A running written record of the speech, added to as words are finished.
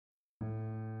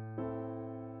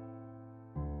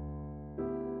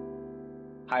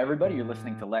Hi, everybody. You're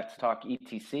listening to Let's Talk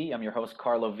ETC. I'm your host,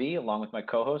 Carlo V, along with my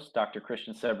co-host, Dr.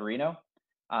 Christian Severino.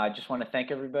 I just want to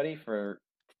thank everybody for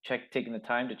taking the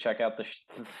time to check out the.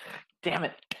 Damn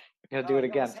it! I'm gonna do it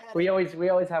again. We always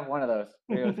have one of those.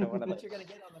 We always have one of those. You're gonna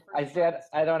get on the first I said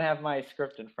I don't have my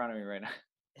script in front of me right now.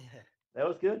 That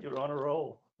was good. You were on a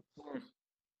roll.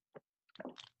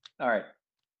 All right.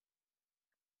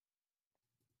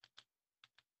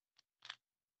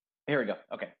 Here we go.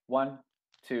 Okay. 1,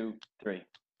 2, 3.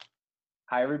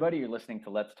 Hi, everybody. You're listening to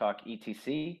Let's Talk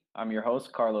ETC. I'm your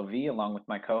host, Carlo V, along with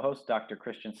my co-host, Dr.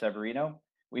 Christian Severino.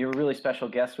 We have a really special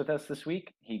guest with us this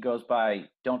week. He goes by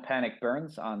Don't Panic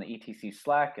Burns on the ETC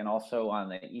Slack and also on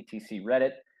the ETC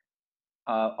Reddit.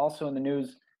 Also in the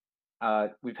news,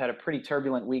 we've had a pretty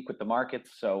turbulent week with the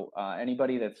markets. So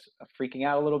anybody that's freaking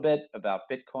out a little bit about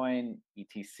Bitcoin,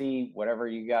 ETC, whatever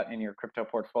you got in your crypto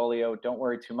portfolio, don't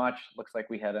worry too much. Looks like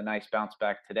we had a nice bounce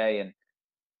back today and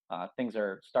things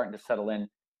are starting to settle in.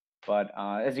 But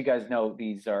as you guys know,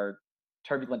 these are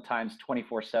turbulent times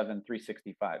 24/7,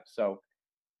 365. So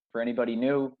for anybody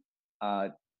new,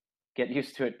 get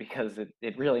used to it because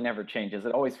it really never changes.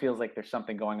 It always feels like there's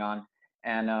something going on.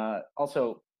 And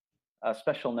also, a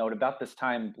special note, about this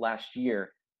time last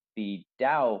year, the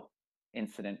DAO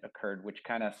incident occurred, which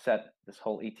kind of set this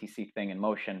whole ETC thing in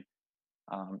motion.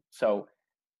 So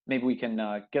maybe we can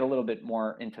get a little bit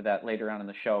more into that later on in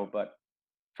the show. But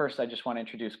first, I just want to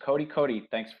introduce Cody. Cody,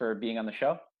 thanks for being on the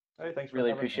show. Hey, thanks for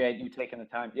really having me. appreciate you taking the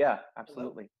time. Yeah,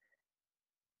 absolutely.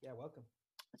 Hello. Yeah, welcome.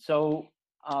 So,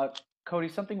 Cody,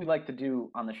 something we like to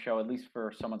do on the show, at least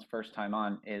for someone's first time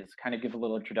on, is kind of give a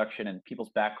little introduction and people's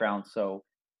background so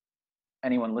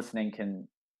anyone listening can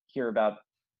hear about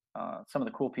some of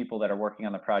the cool people that are working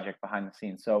on the project behind the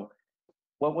scenes. So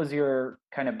what was your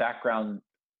kind of background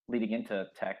leading into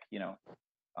tech,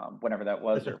 whenever that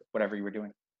was or whatever you were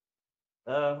doing?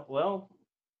 Well,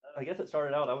 I guess it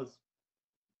started out,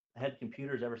 I had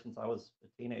computers ever since I was a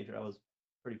teenager. I was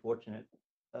pretty fortunate.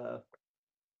 So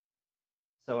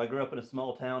I grew up in a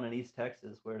small town in East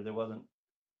Texas where there wasn't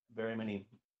very many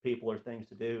people or things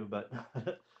to do, but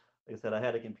like I said, I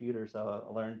had a computer, so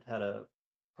I learned how to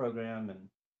program, and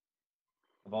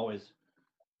I've always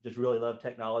just really loved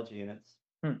technology. And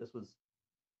this was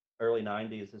early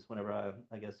 90s is whenever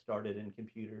I guess started in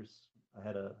computers. I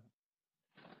had a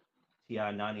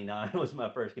TI 99 was my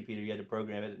first computer. You had to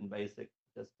program it in BASIC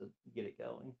just to get it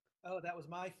going. Oh, that was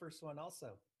my first one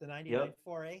also. The 99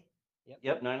 4A.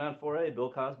 Yep, 994A.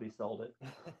 Bill Cosby sold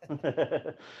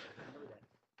it.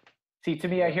 See, to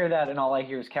me, I hear that and all I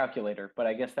hear is calculator, but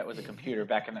I guess that was a computer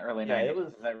back in the early 90s. It was,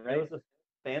 is that right? It was a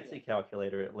fancy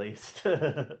calculator at least.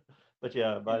 But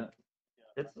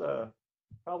it's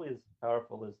probably as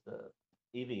powerful as the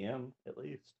EVM at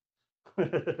least.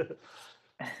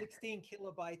 16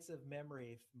 kilobytes of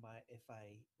memory, if I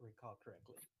recall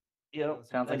correctly. Yeah,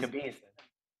 sounds like a beast.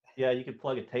 Yeah, you could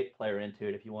plug a tape player into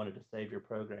it if you wanted to save your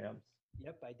programs.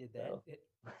 Yep, I did that. So.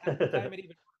 Half the time, it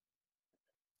even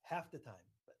half the time.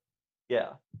 But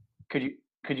yeah,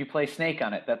 could you play Snake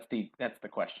on it? That's the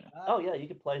question. Oh yeah, you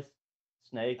could play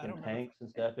Snake and Tanks and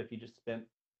stuff if you just spent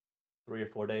 3 or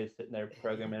 4 days sitting there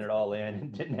programming it all in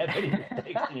and didn't have any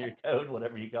mistakes in your code,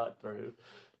 whatever you got through.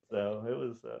 So it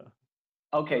was.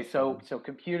 Okay, so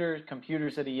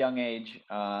computers at a young age,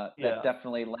 that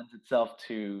definitely lends itself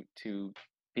to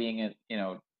being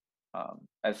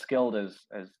as skilled as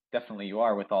definitely you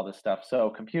are with all this stuff. So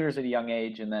computers at a young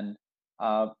age, and then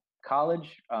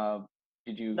college.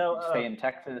 Did you stay in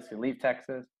Texas? You leave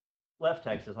Texas? Left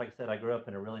Texas. Like I said, I grew up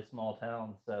in a really small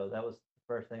town, so that was the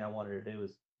first thing I wanted to do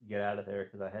was get out of there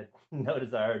because I had no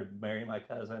desire to marry my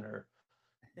cousin or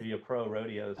be a pro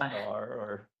rodeo star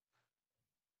or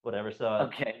whatever. So I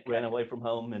ran away from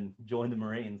home and joined the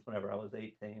Marines whenever I was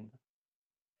 18.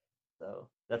 So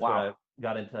that's where I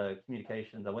got into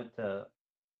communications. I went to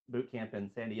boot camp in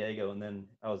San Diego, and then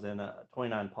I was in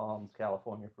 29 Palms,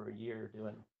 California for a year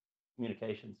doing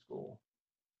communications school.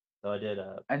 So I did.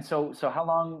 And so how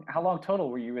long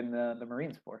total were you in the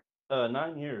Marines for?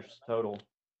 9 years total.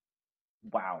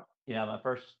 Wow. Yeah, my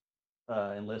first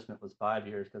enlistment was 5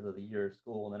 years because of the year of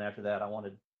school, and then after that, I wanted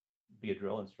to be a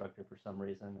drill instructor for some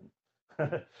reason.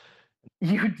 And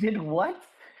you did what?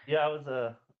 Yeah, I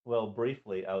was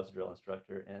briefly, I was a drill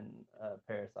instructor in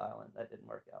Parris Island. That didn't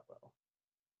work out well.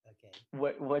 Okay.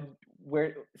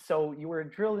 Where? So you were a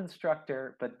drill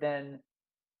instructor, but then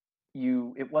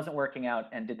it wasn't working out,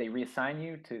 and did they reassign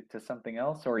you to something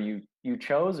else, or you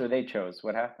chose, or they chose?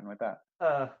 What happened with that?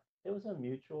 It was a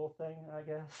mutual thing, I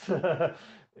guess.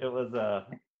 It was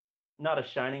not a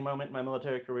shining moment in my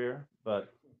military career,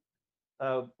 but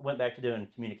went back to doing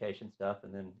communication stuff,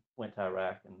 and then went to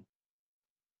Iraq, and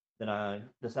then I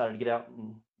decided to get out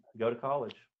and go to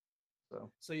college.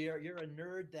 So So you're a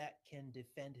nerd that can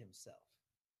defend himself.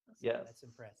 So yes. that's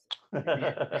impressive.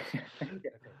 Okay.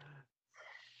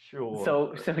 Sure.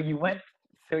 So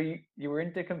you were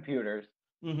into computers,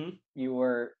 Hmm. you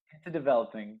were into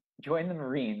developing, joined the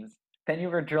Marines, then you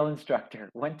were a drill instructor,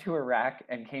 went to Iraq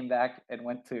and came back and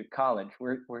went to college.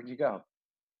 Where'd you go?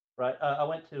 Right.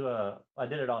 I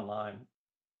did it online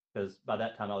because by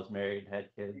that time I was married, had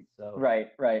kids. So Right.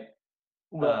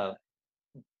 Well, uh,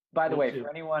 by the went way, to for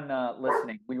anyone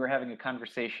listening, we were having a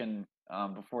conversation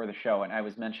before the show, and I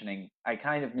was mentioning I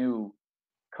kind of knew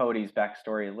Cody's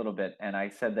backstory a little bit, and I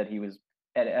said that he was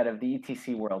out of the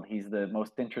ETC world, he's the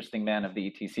most interesting man of the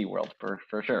ETC world for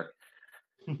sure.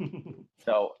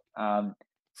 So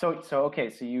so okay,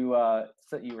 so you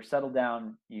were settled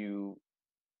down, you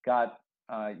got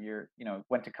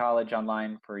went to college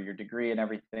online for your degree and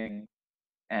everything,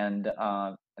 and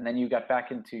then you got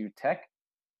back into tech.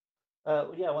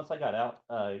 yeah, once I got out,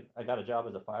 I got a job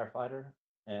as a firefighter,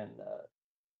 and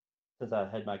since I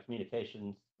had my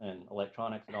communications and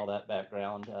electronics and all that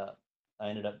background, I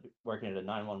ended up working at a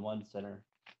 911 center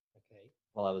Okay.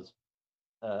 while I was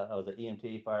an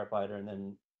EMT firefighter, and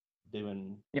then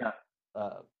doing Yeah.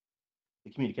 uh,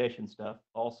 the communication stuff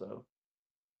also.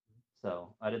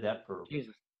 So I did that for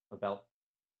Jesus. about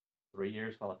 3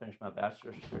 years while I finished my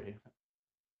bachelor's degree.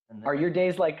 And Are then your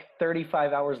days like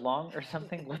 35 hours long or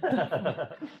something? What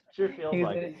the sure feels he's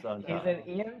like an it he's sometimes. an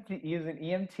EMT he's an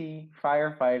EMT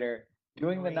firefighter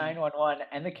doing the Great. 911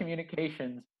 and the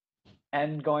communications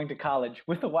and going to college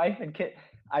with a wife and kid.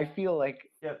 I feel like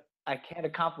Yep. I can't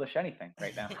accomplish anything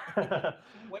right now.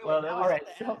 Wait, Well, that now was I All have right,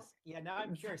 to so ask. Yeah, now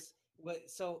I'm curious.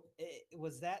 So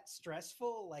was that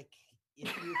stressful? Like, if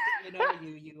you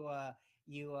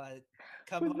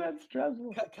come was home, that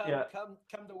stressful? yeah.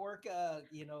 come to work,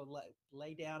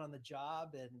 lay down on the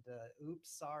job, and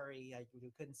oops, sorry,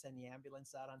 you couldn't send the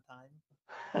ambulance out on time.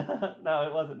 No,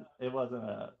 it wasn't. It wasn't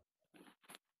a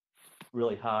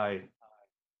really high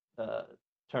uh,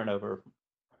 turnover.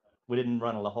 We didn't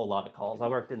run a whole lot of calls. I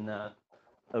worked in a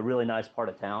really nice part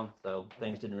of town, so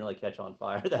things didn't really catch on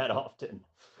fire that often.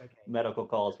 Okay. Medical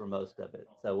calls for most of it.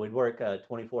 So we'd work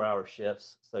 24-hour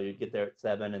shifts. So you'd get there at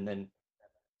 7 and then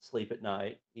sleep at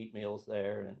night, eat meals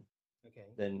there, and Okay.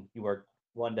 then you work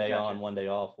one day Gotcha. on, one day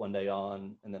off, one day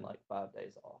on, and then like 5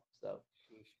 days off. So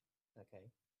Sheesh. Okay.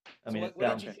 I So mean, what, it what did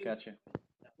sounds you do? Gotcha.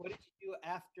 What did you do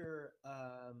after,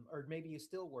 or maybe you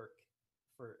still work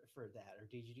for that, or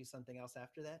did you do something else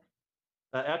after that?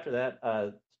 after that.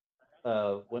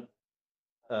 Went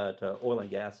to oil and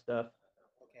gas stuff,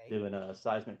 Okay. doing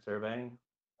seismic surveying.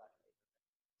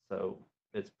 So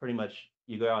it's pretty much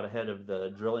you go out ahead of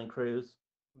the drilling crews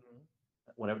Mhm.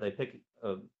 whenever they pick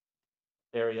a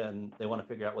area and they want to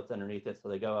figure out what's underneath it. So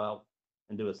they go out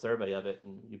and do a survey of it,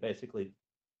 and you basically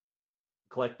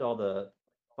collect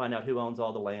find out who owns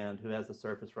all the land, who has the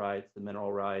surface rights, the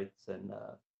mineral rights, and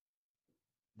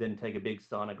then take a big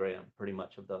sonogram pretty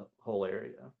much of the whole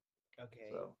area. Okay.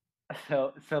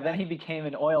 So So then he became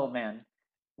an oil man.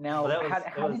 well, Now,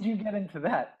 how did you get into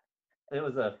that? it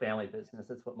was a family business.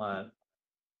 It's what my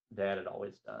dad had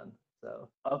always done. So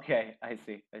Okay, I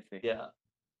see. yeah,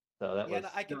 so that Yeah, was no,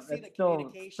 I can No, see that's the still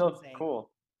communications angle.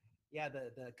 cool. Yeah,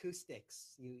 the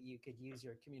acoustics. You could use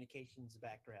your communications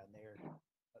background there,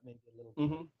 but maybe a little bit.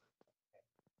 hmm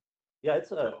yeah, it's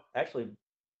So actually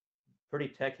pretty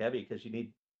tech heavy because you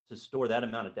need to store that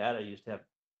amount of data. You used to have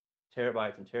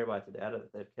terabytes and terabytes of data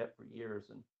that they've kept for years,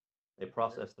 and they Sure.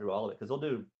 process through all of it because they'll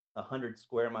do 100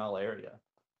 square mile area.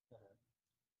 Uh-huh.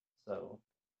 So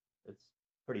it's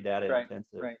pretty data right,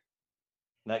 intensive. right.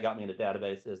 And that got me into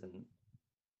databases and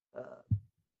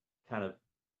kind of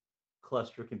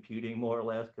cluster computing more or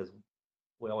less because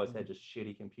we always had just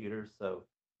shitty computers. So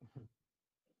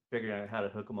figuring out how to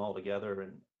hook them all together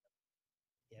and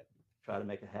Yep. try to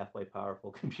make a halfway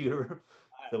powerful computer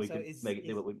so we So could make it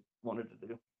do what we wanted to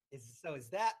do. is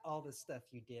that all the stuff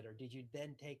you did, or did you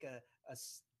then take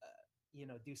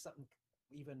do something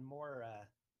even more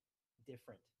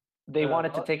different? They wanted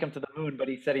to Well, take him to the moon, but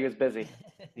he said he was busy.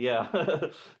 yeah,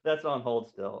 that's on hold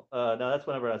still. No, that's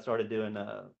whenever I started doing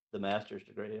the master's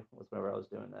degree. Was whenever I was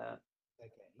doing that.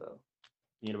 Okay. So,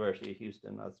 University of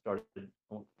Houston, I started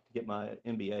to get my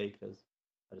MBA because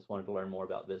I just wanted to learn more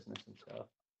about business and stuff.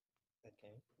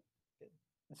 Okay. Good.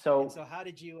 And So so, how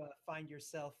did you find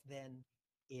yourself then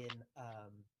in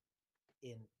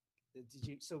in did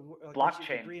you was your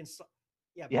blockchain. degree in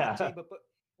Yeah. blockchain, but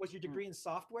was your degree in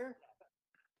software,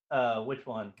 Which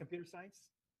one? computer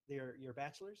science, your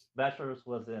bachelor's? Bachelor's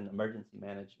was in emergency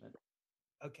management,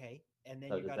 Okay, and then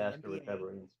so you got an disaster MBA.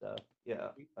 recovery and stuff. Yeah,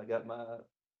 I got my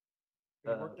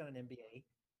Or you worked on an MBA.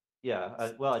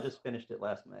 Yeah, well, I just finished it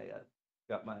last May. I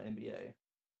got my MBA.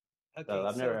 So Okay,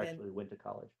 I've so never then actually went to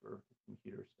college for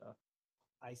computer stuff.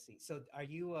 I see. So are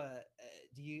you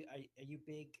do you are you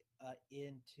big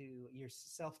into your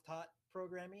self-taught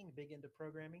programming, big into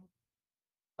programming?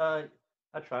 Uh,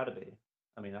 I try to be.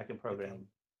 I mean, I can Okay. program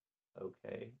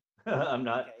okay. I'm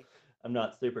not Okay. I'm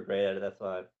not super great at it. That's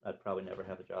why I'd probably never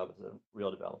have a job as a real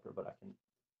developer, but I can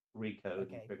recode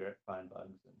and Okay. figure out, find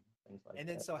bugs and things like And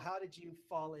then that. so how did you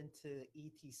fall into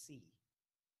ETC?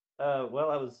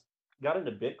 Well, got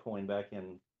into Bitcoin back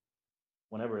in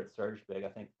whenever it surged big, I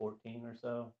think 14 or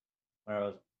so,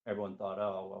 where everyone thought,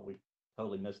 oh, well, we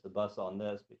totally missed the bus on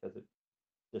this because it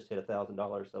just hit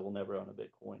 $1,000, so we'll never own a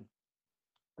Bitcoin.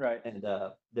 Right. And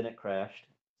then it crashed.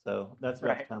 So that's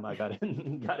about Right. the time I got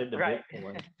into Right.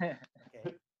 Bitcoin.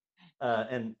 Okay.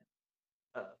 And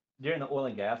during the oil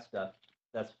and gas stuff,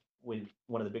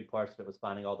 one of the big parts of it was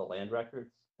finding all the land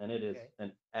records, and it is Okay.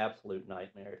 an absolute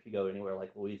nightmare if you go anywhere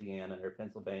like Louisiana or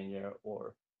Pennsylvania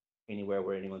or anywhere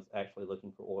where anyone's actually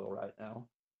looking for oil right now,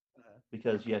 Uh-huh.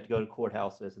 because you have to go to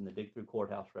courthouses and they dig through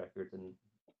courthouse records and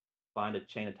find a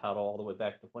chain of title all the way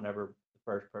back to whenever the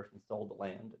first person sold the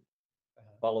land and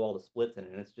Uh-huh. follow all the splits in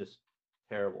it, and it's just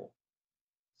terrible.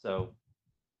 So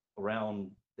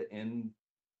around the end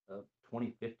of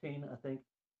 2015, I think,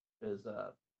 is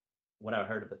when I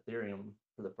heard of Ethereum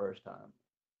for the first time.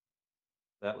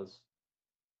 That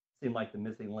seemed like the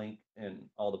missing link in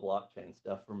all the blockchain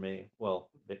stuff for me.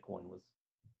 Well, Bitcoin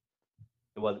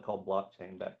it wasn't called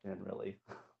blockchain back then, really.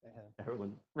 Uh-huh.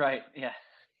 Everyone, Right. Yeah.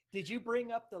 Did you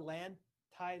bring up the land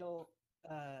title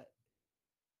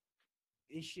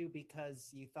issue because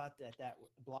you thought that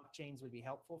blockchains would be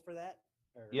helpful for that?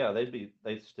 Or yeah,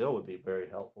 they still would be very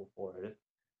helpful for it.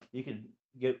 You could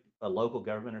get a local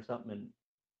government or something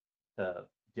to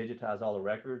digitize all the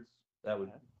records. That would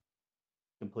Uh-huh.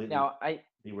 completely Now,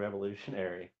 be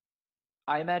revolutionary.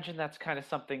 I imagine that's kind of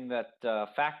something that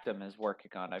Factum is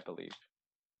working on, I believe.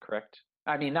 Correct?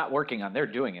 I mean, not working on, they're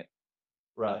doing it.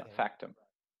 Right. Okay. Factum.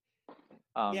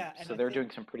 Yeah, and So they're doing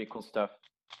some pretty cool stuff.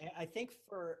 I think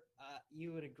for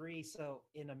you would agree. So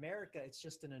in America, it's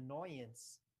just an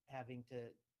annoyance having to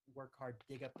work hard to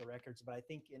dig up the records. But I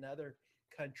think in other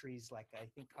countries, like I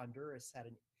think Honduras had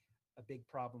a big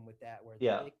problem with that, where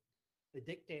Yeah. the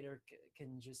dictator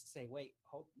can just say, "Wait,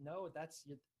 hold, no, that's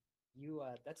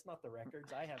that's not the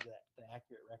records. I have the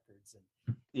accurate records."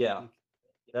 And Yeah. you,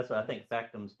 That's what I think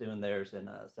Factum's doing theirs in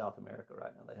South America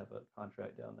right now. They have a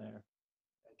contract down there.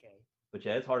 Okay. But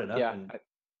yeah, it's hard enough Yeah.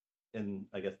 in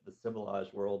I guess the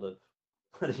civilized world of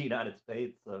the United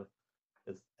States, so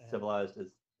as civilized as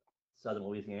southern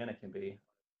Louisiana can be.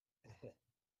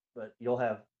 But you'll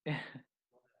have,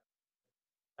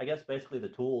 I guess, basically the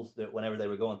tools that whenever they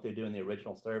were going through doing the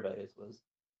original surveys was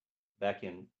back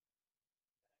in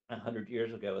 100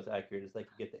 years ago as accurate as they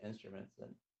could get the instruments.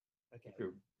 And Okay. if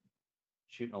you're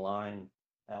shooting a line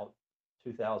out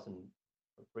 2,000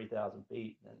 or 3,000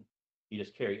 feet, then you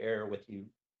just carry air with you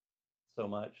so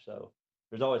much. So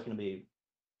there's always going to be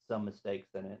some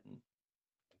mistakes in it. And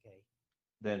Okay.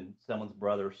 then someone's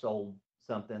brother sold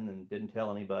something and didn't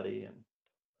tell anybody. And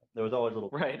there was always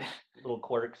Right. little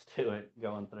quirks to it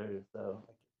going through. So,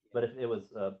 Okay. but if it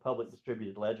was a public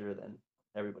distributed ledger, then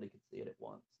everybody could see it at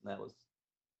once. And that was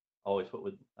always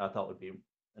I thought would be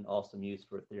an awesome use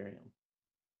for Ethereum.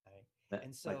 Right. And Like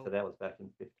I so said, that was back in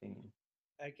 15.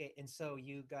 okay, and so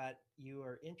you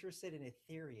were interested in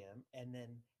Ethereum, and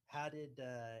then how did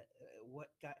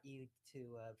what got you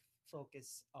to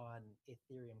focus on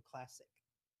Ethereum Classic?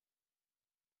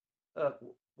 Uh,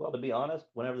 well, to be honest,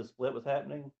 whenever the split was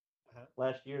happening Uh-huh.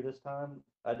 last year, this time,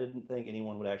 I didn't think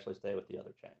anyone would actually stay with the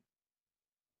other chain.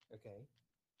 Okay.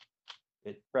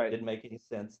 It Right. didn't make any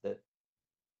sense that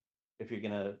if you're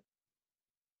going to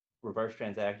reverse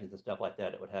transactions and stuff like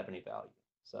that, it would have any value.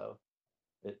 So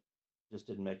it just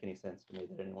didn't make any sense to me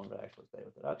that anyone would actually stay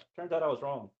with it. Turns out I was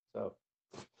wrong. So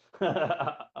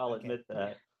I'll Okay. admit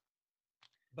that.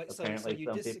 But so Apparently, you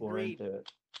some people were disagreed. into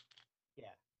it.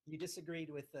 Yeah, you disagreed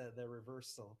with the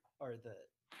reversal or the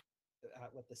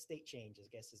what the state change, I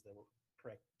guess, is the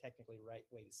correct, technically right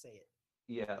way to say it.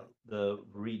 Yeah, the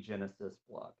regenesis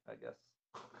block, I guess.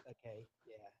 Okay.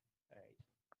 Yeah. All right.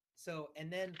 So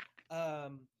and then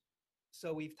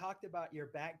so we've talked about your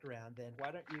background. Then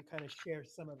why don't you kind of share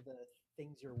some of the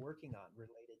things you're working on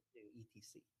related to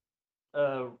ETC?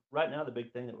 Right now, the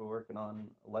big thing that we're working on,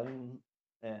 Lane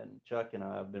and Chuck and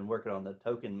I have been working on the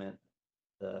token mint.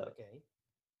 Okay.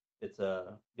 It's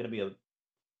going to be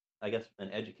I guess,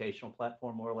 an educational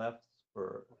platform more or less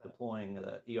for deploying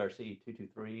the ERC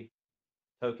 223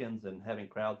 tokens and having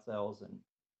crowd sales. And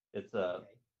it's Okay.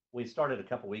 we started a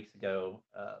couple weeks ago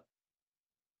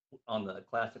on the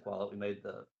classic wallet. We made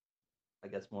the, I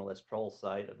guess, more or less troll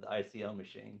site of the ICO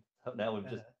machine. So now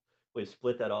we've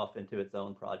split that off into its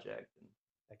own project, and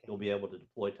you'll be able to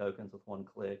deploy tokens with one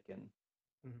click and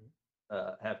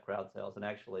have crowd sales, and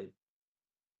actually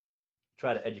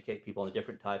try to educate people on the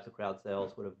different types of crowd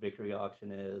sales, what a victory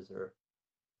auction is, or.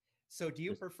 So do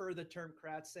you prefer the term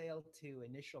crowd sale to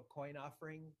initial coin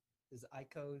offering? Does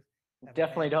ICO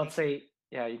definitely don't say,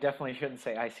 yeah, you definitely shouldn't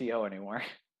say ICO anymore.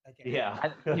 Okay. Yeah.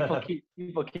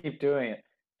 people keep doing it.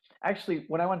 Actually,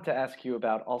 what I wanted to ask you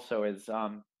about also is,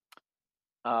 so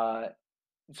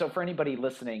for anybody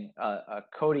listening,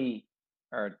 Cody,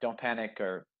 or Don't Panic,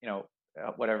 or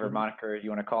whatever moniker you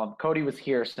want to call him, Cody was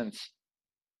here since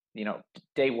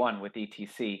day one with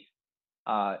ETC,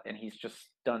 and he's just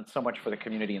done so much for the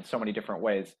community in so many different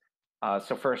ways.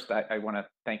 So first, I want to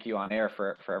thank you on air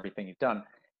for everything you've done,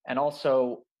 and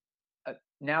also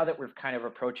now that we're kind of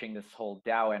approaching this whole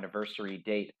DAO anniversary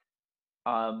date,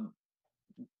 what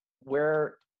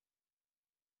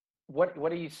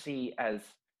do you see as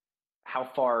how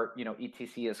far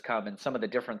ETC has come, and some of the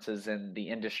differences in the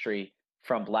industry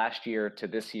from last year to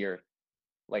this year,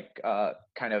 like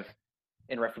kind of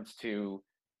in reference to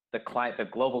the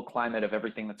global climate of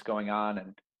everything that's going on,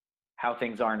 and how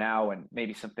things are now, and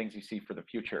maybe some things you see for the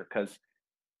future, because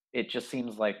it just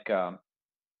seems like the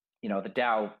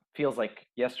DAO feels like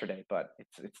yesterday, but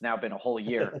it's now been a whole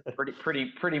year,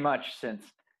 pretty much since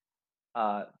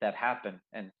that happened,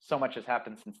 and so much has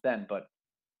happened since then. But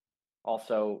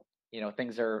also,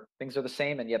 things are the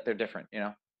same, and yet they're different.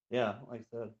 Yeah, like I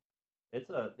said, it's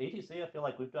the ETC. I feel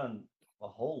like we've done a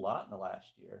whole lot in the last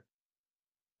year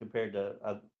compared to,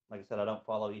 like I said, I don't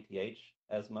follow ETH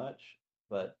as much,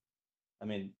 but I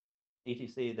mean,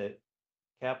 ETC that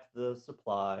capped the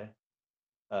supply,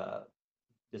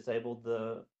 disabled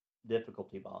the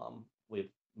difficulty bomb.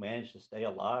 We've managed to stay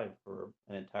alive for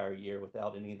an entire year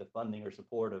without any of the funding or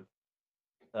support of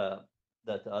that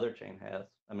the other chain has.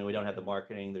 I mean, we don't have the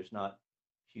marketing. There's not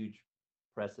huge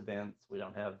press events. We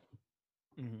don't have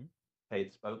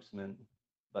paid spokesmen.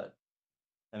 But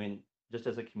I mean, just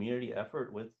as a community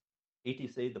effort with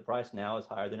ETC, the price now is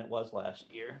higher than it was last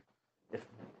year. If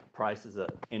price is an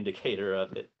indicator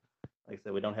of it, like I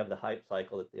said, we don't have the hype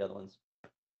cycle that the other ones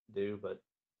do. But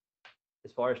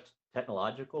as far as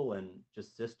technological and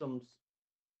just systems,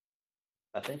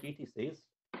 I think ETC's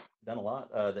done a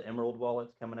lot. The Emerald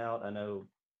wallet's coming out. I know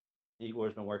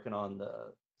Igor's been working on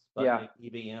the Sputnik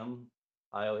EVM.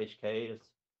 IOHK has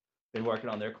been working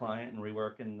on their client and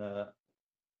reworking the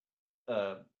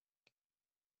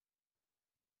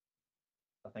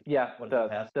I think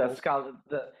the Scala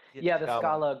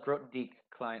Scala Grothendieck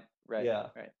client, right? Yeah.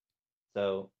 Right.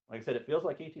 So like I said, it feels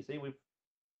like ETC we've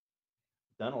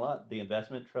done a lot. The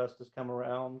investment trust has come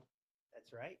around.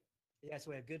 That's right. Yes,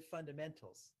 we have good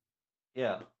fundamentals.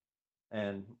 Yeah.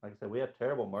 And like I said, we have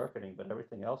terrible marketing, but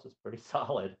everything else is pretty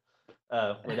solid.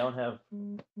 We don't have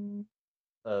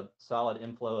a solid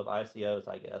inflow of ICOs,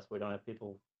 I guess. We don't have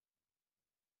people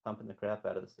pumping the crap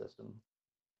out of the system,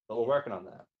 but we're working on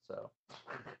that. So,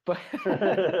 but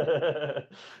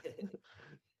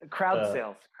crowd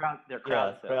sales. Crowd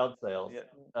sales.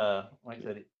 Yeah. Like I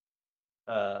said,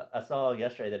 I saw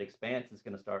yesterday that Expanse is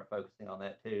going to start focusing on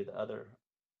that too. The other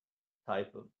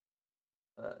type of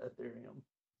Ethereum.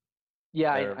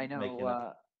 Yeah, I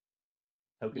know.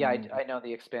 I know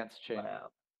the Expanse chain.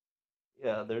 Lab.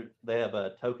 Yeah, they have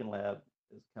a Token Lab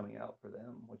is coming out for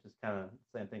them, which is kind of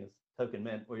the same thing as Token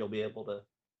Mint, where you'll be able to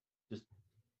just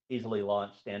easily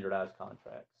launch standardized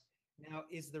contracts. Now,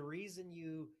 is the reason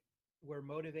you were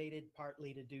motivated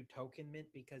partly to do Token Mint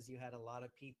because you had a lot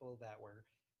of people that were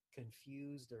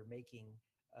confused or making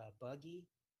buggy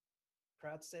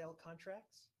crowd sale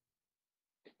contracts?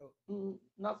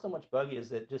 Not so much buggy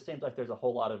as it just seems like there's a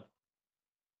whole lot of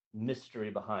mystery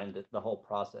behind it, the whole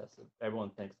process. Everyone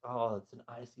thinks, oh, it's an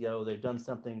ICO, they've done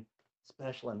something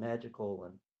special and magical.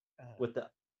 And with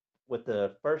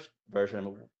the first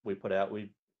version we put out,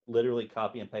 we literally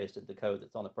copy and pasted the code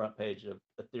that's on the front page of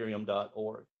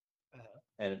ethereum.org.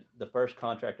 And the first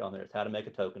contract on there is how to make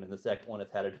a token, and the second one is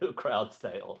how to do a crowd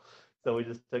sale. So we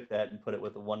just took that and put it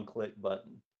with a one-click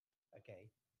button. Okay.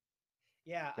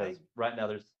 Yeah. Because right now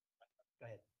there's. Go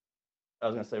ahead. I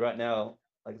was going to say right now,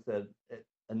 like I said,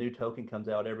 a new token comes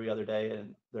out every other day,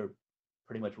 and they're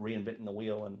pretty much reinventing the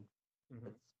wheel, and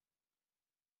it's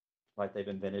like they've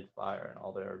invented fire, and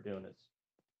all they're doing is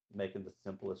making the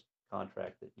simplest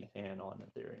contract that you can on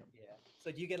Ethereum. Yeah.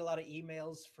 So do you get a lot of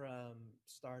emails from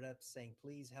startups saying,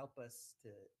 please help us to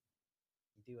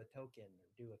do a token or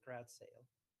do a crowd sale?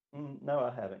 No,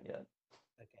 I haven't yet.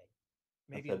 Okay.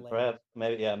 Maybe I a said layer. perhaps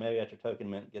maybe after Token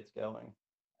Mint gets going.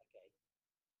 Okay.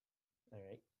 All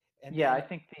right. And Yeah, I then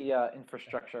think the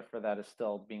infrastructure for that is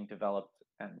still being developed,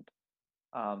 and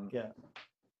Yeah.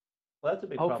 Well, that's a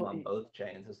big problem on hopefully, both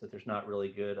chains is that there's not really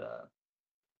good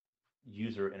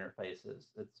user interfaces.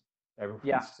 It's everyone's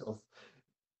yeah, still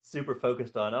super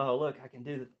focused on, oh, look, I can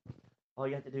do all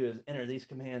you have to do is enter these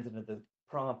commands into the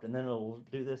prompt and then it'll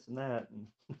do this and that. And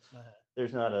uh,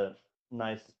 there's not a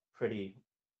nice, pretty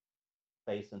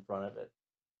face in front of it as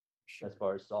sure.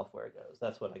 far as software goes.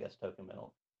 That's what I guess TokenMint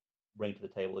will bring to the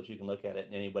table is you can look at it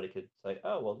and anybody could say,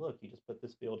 oh, well, look, you just put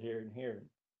this field here and here. And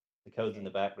the code's in the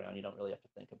Okay. background. You don't really have to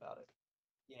think about it.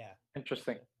 Yeah.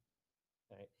 interesting. Gotcha.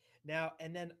 All right. Now,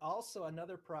 and then also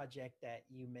another project that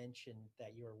you mentioned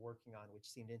that you were working on, which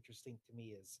seemed interesting to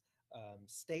me, is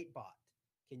StateBot.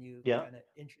 Can you Yeah. kind of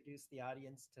introduce the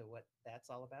audience to what that's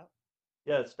all about?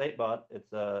 Yeah, it's StateBot.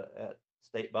 It's at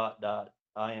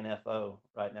statebot.info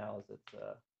right now is its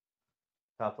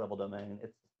top level domain.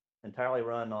 It's entirely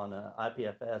run on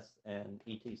IPFS and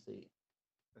ETC,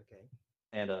 Okay.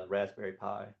 and a Raspberry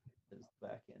Pi is the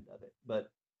back end of it.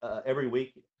 But every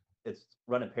week it's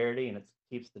running parity and it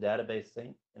keeps the database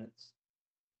synced. And it's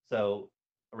so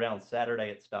around Saturday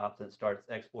it stops and it starts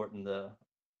exporting the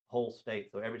whole state.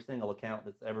 So every single account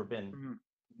that's ever been Mhm.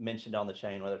 mentioned on the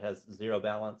chain, whether it has zero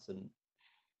balance and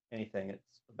anything,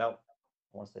 it's about,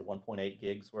 I want to say 1.8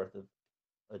 gigs worth of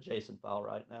a JSON file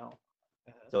right now.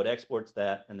 Uh-huh. So it exports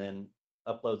that and then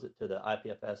uploads it to the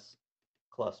IPFS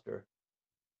cluster,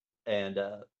 and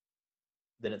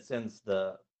then it sends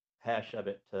the hash of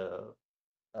it to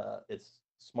its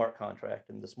smart contract,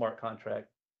 and the smart contract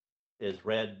is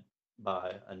read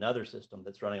by another system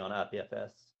that's running on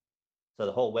IPFS. So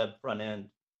the whole web front end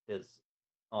is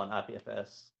on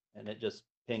IPFS, and it just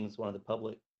pings one of the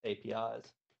public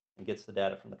APIs and gets the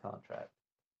data from the contract.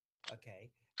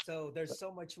 Okay. So there's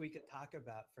so much we could talk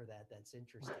about for that. That's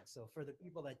interesting. So for the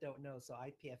people that don't know, so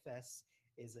IPFS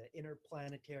is an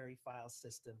interplanetary file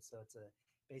system. So it's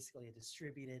basically a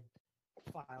distributed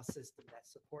file system that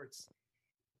supports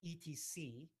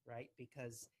ETC, right?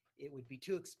 Because it would be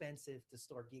too expensive to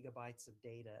store gigabytes of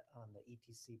data on the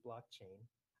ETC blockchain.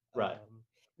 Right.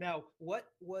 Now, what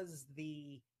was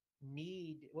the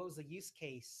need? What was the use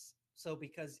case? So,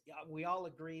 because we all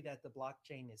agree that the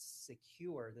blockchain is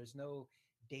secure, there's no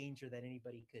danger that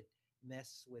anybody could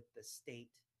mess with the state,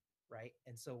 right?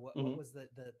 And so, what Mhm. was the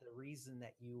reason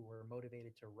that you were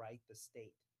motivated to write the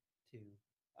state to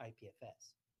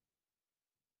IPFS?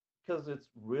 Because it's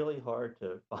really hard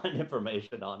to find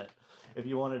information on it. If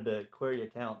you wanted to query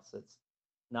accounts, it's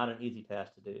not an easy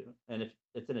task to do. And if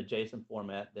it's in a JSON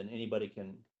format, then anybody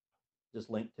can just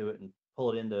link to it and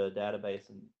pull it into a database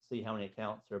and see how many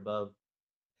accounts are above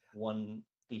one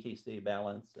ETC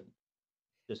balance and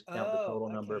just count the Oh, total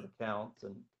number of okay. accounts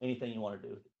and anything you want to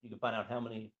do. You can find out how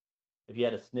many, if you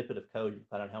had a snippet of code, you can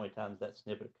find out how many times that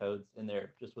snippet of code's in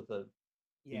there just with you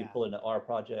can Yeah. pull it into our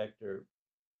project or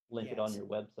link it on Yes. your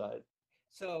website.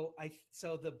 So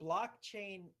the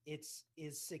blockchain is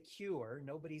secure.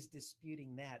 Nobody's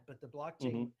disputing that, but the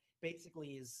blockchain Hmm.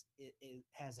 basically it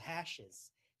has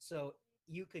hashes. So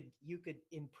you could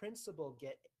in principle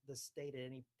get the state at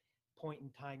any point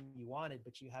in time you wanted,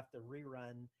 but you have to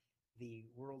rerun the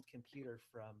world computer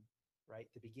from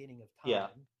right the beginning of Yeah.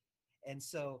 time. And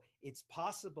so it's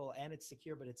possible and it's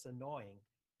secure, but it's annoying.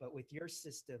 But with your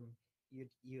system,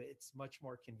 it's much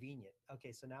more convenient.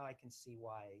 Okay, so now I can see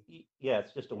why. Yeah,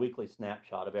 it's just a Yeah. weekly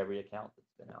snapshot of every account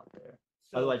that's been out there.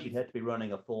 So Otherwise, you'd have to be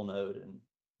running a full node and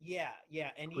yeah,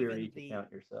 and query even each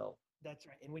account yourself. that's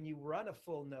right. And when you run a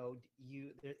full node,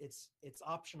 it's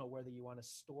optional whether you want to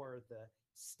store the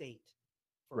state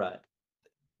for. Right.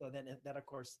 So then that of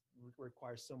course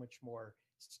requires so much more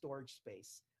storage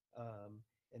space,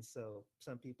 and so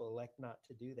some people elect not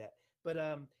to do that. But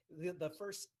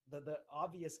the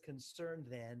obvious concern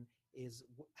then is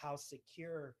how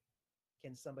secure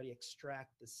can somebody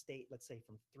extract the state, let's say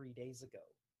from 3 days ago,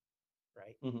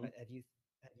 right? Hmm. Do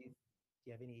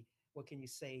you have any? What can you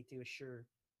say to assure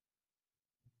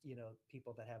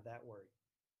people that have that worry?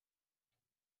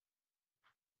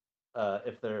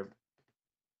 If they're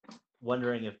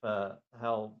wondering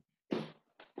how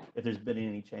if there's been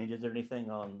any changes or anything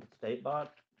on StateBot,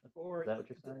 is Or that what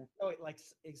you're saying? like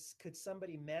could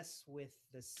somebody mess with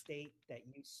the state that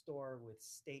you store with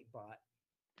StateBot?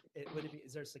 Would it be,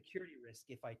 is there a security risk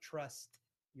if I trust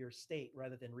your state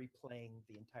rather than replaying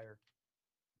the entire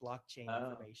blockchain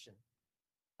Uh, information?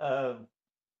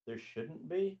 there shouldn't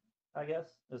be, I guess,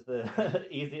 is the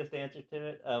easiest answer to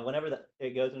it. Whenever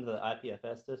it goes into the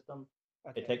IPFS system, it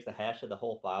Okay. takes the hash of the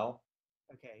whole file,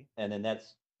 Okay. and then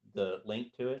that's the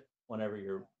link to it whenever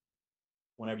you're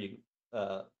whenever you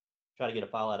try to get a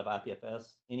file out of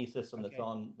IPFS, any system that's Okay.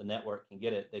 on the network can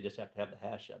get it. They just have to have the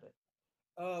hash of it.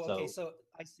 Oh, okay. So So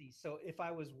I see. So if I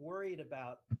was worried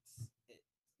about,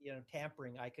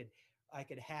 tampering, I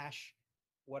could hash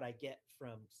what I get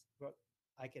from.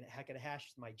 I could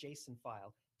hash my JSON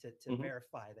file to mhm.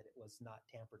 verify that it was not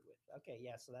tampered with. Okay,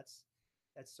 yeah. So that's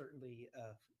certainly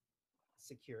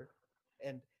secure.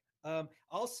 And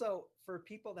also for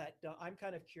people that don't, I'm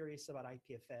kind of curious about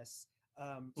IPFS.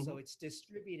 So Mhm. it's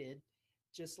distributed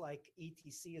just like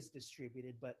ETC is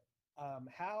distributed, but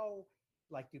how,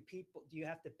 like, do you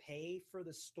have to pay for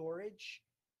the storage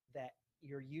that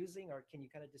you're using, or can you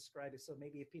kind of describe it? So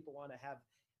maybe if people want to have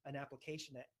an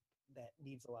application that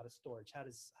needs a lot of storage, how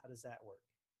does that work?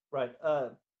 Right.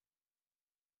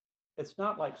 It's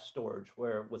not like storage,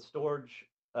 where with storage,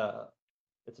 uh,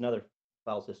 it's another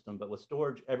file system, but with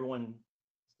storage, everyone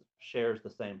shares the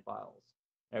same files.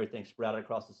 Everything's spread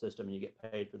across the system, and you get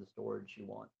paid for the storage you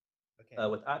want. Okay.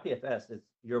 With IPFS, it's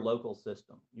your local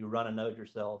system. You run a node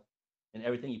yourself, and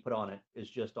everything you put on it is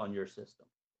just on your system.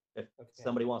 If Okay.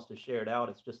 somebody wants to share it out,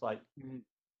 it's just like Mhm.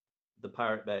 the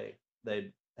Pirate Bay.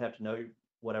 They have to know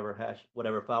whatever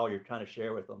file you're trying to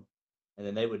share with them, and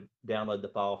then they would download the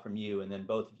file from you, and then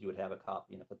both of you would have a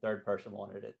copy. And if a third person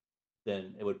wanted it,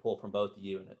 then it would pull from both of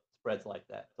you, and it spreads like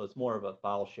that. So it's more of a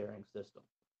file sharing system.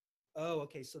 Oh,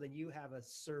 okay. So then you have a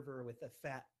server with a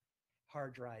fat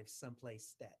hard drive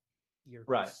someplace that you're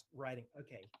Right. writing.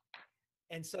 Okay.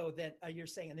 And so then you're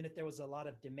saying, and then if there was a lot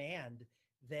of demand,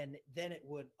 then it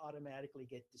would automatically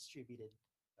get distributed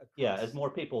Yeah. As across. more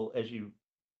people, as you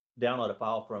download a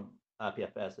file from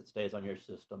IPFS, it stays on your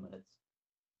system, and it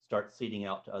starts seeding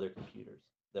out to other computers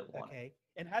that want it. Okay.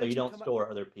 And how So did you you don't come up? store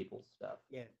other people's stuff.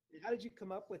 Yeah. How did you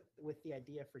come up with the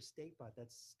idea for StateBot?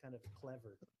 That's kind of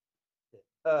clever.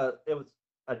 It was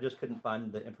I just couldn't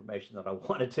find the information that I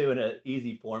wanted to in an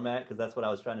easy format, because that's what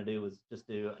I was trying to do, was just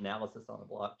do analysis on the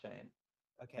blockchain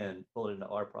Okay. and pull it into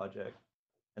our project.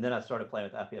 And then I started playing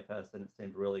with IPFS, and it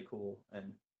seemed really cool.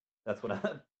 And that's when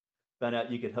I found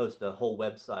out you could host a whole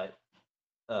website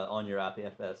on your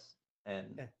IPFS,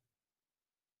 and Yeah.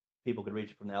 people could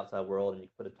reach it from the outside world, and you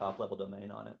could put a top level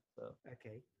domain on it. So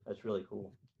Okay. that's really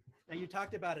cool. Now you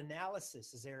talked about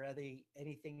analysis. Is there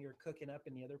anything you're cooking up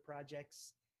in the other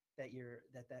projects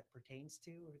that pertains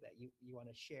to, or that you want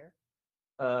to share?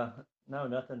 No,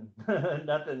 nothing,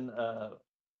 nothing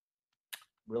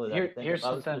really that I can think of. Here's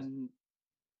I was just, something.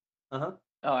 uh-huh.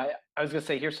 Oh, I was gonna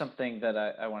say, here's something that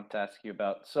I want to ask you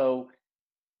about. So,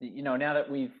 now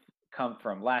that we've come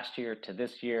from last year to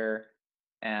this year,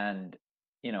 and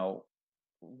you know,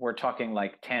 we're talking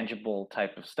like tangible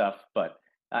type of stuff, but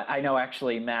I know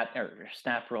actually Matt or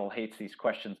Snaproll hates these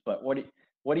questions, but what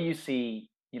do you see,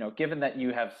 given that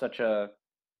you have such a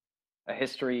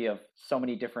history of so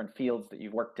many different fields that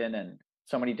you've worked in and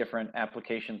so many different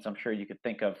applications I'm sure you could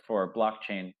think of for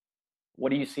blockchain. What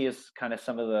do you see as kind of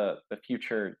some of the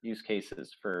future use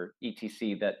cases for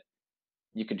ETC that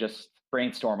you could just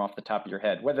brainstorm off the top of your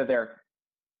head, whether they're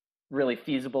really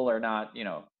feasible or not,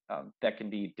 that can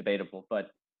be debatable,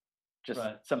 but just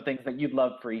Right. some things that you'd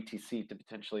love for ETC to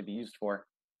potentially be used for.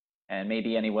 And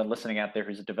maybe anyone listening out there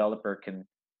who's a developer can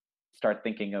start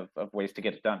thinking of ways to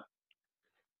get it done.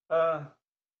 Uh,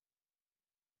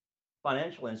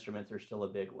 Financial instruments are still a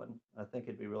big one. I think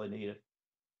it'd be really neat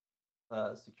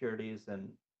if securities and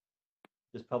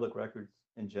just public records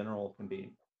in general can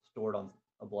be stored on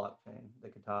a blockchain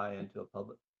that could tie into a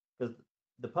public, because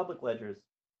the public ledgers,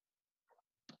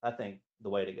 I think, the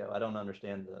way to go. I don't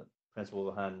understand the principle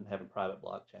behind having private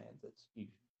blockchains. It's you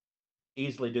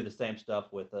easily do the same stuff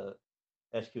with a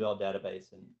SQL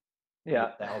database and be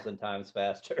Yeah. 1,000 times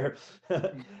faster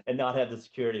and not have the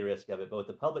security risk of it. But with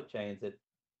the public chains,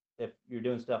 if you're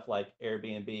doing stuff like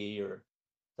Airbnb or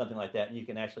something like that, and you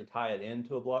can actually tie it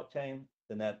into a blockchain,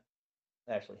 then that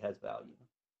actually has value.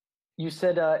 You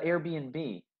said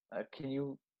Airbnb. Can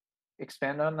you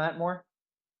expand on that more?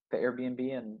 The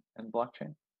Airbnb and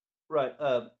blockchain? Right.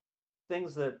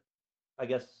 Things that I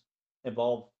guess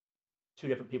involve two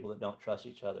different people that don't trust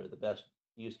each other. The best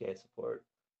use case for it,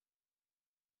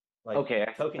 like Okay,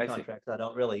 token I see. contracts, I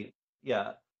don't really,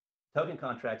 yeah, token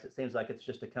contracts, it seems like it's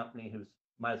just a company who's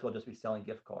might as well just be selling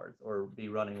gift cards or be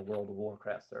running a World of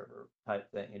Warcraft server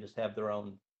type thing and just have their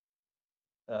own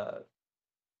uh,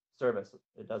 service.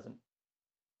 It doesn't,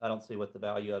 I don't see what the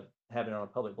value of having it on a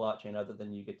public blockchain other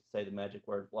than you get to say the magic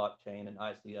word blockchain and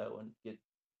ICO and get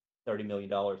 $30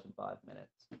 million in 5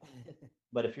 minutes.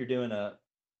 But if you're doing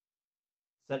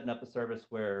setting up a service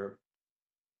where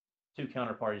two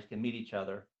counterparties can meet each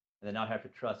other and then not have to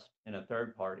trust in a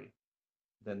third party,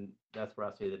 then that's where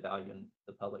I see the value in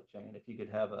the public chain. If you could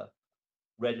have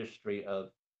registry of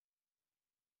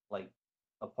like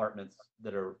apartments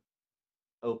that are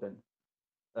open.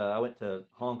 I went to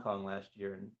Hong Kong last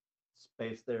year, and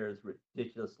space there is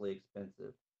ridiculously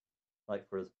expensive. Like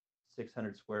for a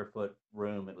 600 square foot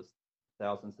room, it was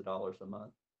thousands of dollars a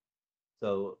month.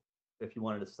 So if you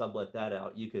wanted to sublet that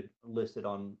out, you could list it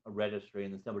on a registry,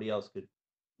 and then somebody else could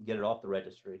get it off the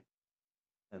registry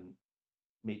and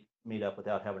meet up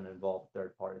without having to involve a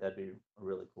third party. That'd be a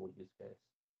really cool use case.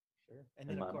 Sure. And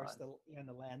in then of my course mind.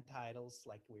 the land titles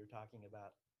like we were talking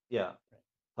about. Yeah, Right.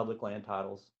 public land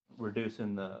titles,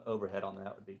 reducing the overhead on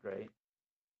that would be great.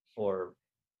 Or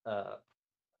uh,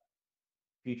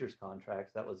 futures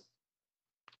contracts. That was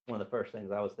one of the first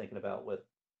things I was thinking about with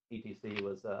ETC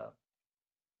was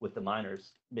with the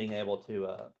miners being able to,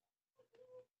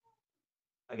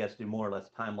 I guess, do more or less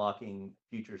time locking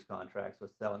futures contracts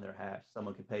with selling their hash.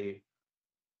 Someone could pay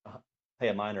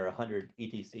a miner 100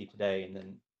 ETC today, and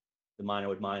then the miner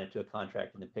would mine it to a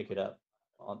contract and then pick it up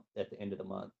at the end of the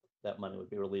month. That money would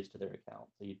be released to their account.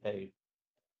 So you'd pay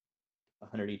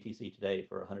 100 ETC today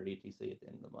for 100 ETC at the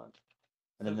end of the month,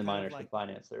 and then So the kind of miners like could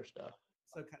finance their stuff.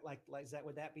 so like is that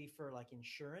would that be for like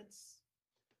insurance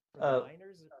for the Uh,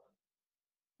 miners?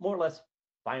 More or less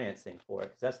financing for it,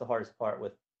 because that's the hardest part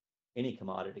with any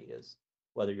commodity is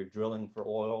whether you're drilling for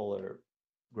oil or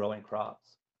growing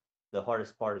crops. The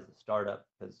hardest part is the startup,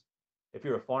 because if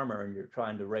you're a farmer and you're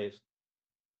trying to raise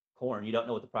corn, you don't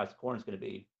know what the price of corn is going to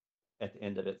be at the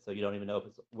end of it, so you don't even know if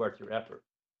it's worth your effort.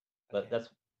 But Okay. that's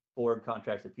forward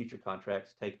contracts and future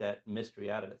contracts take that mystery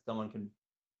out of it. Someone can,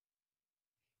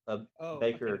 a Oh,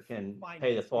 baker okay. can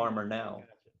pay the Finance farmer you. now.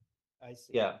 Gotcha. I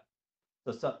see. Yeah.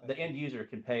 So the Okay. end user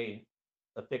can pay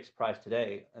a fixed price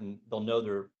today, and they'll know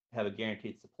they have a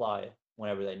guaranteed supply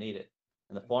whenever they need it.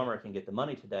 And the farmer Okay. can get the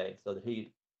money today, so that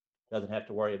he doesn't have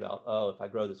to worry about, oh, if I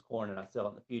grow this corn and I sell it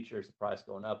in the future, is the price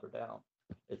going up or down?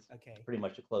 It's Okay. pretty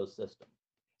much a closed system.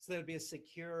 So that would be a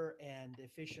secure and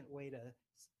efficient way to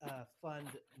fund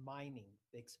mining,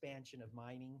 the expansion of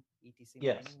mining, ETC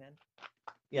Yes. mining then?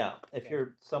 Yeah. If Okay.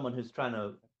 you're someone who's trying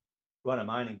to run a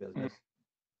mining business,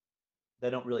 they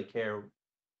don't really care,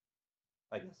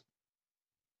 I guess.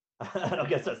 I don't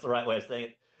guess that's the right way of saying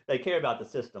it. They care about the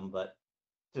system, but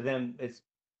to them, it's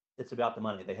about the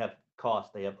money. They have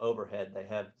costs, they have overhead, they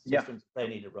have Yeah. systems they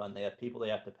need to run, they have people they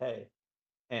have to pay.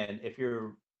 And if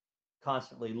you're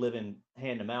constantly living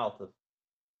hand to mouth of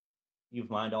you've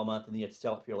mined all month and you have to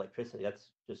sell it for your electricity,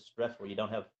 that's just stressful. You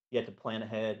have to plan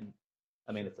ahead.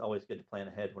 I mean, Sure. it's always good to plan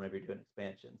ahead whenever you're doing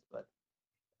expansions, but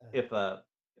Uh, if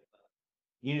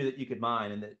you knew that you could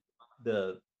mine and that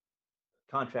the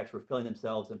contracts were filling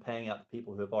themselves and paying out the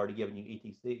people who have already given you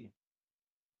ETC,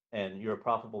 and you're a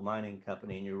profitable mining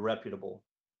company and you're reputable,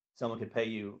 someone could pay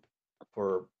you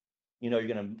for,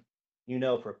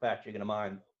 for a fact you're going to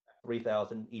mine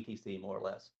 3,000 ETC more or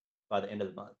less by the end of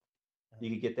the month. You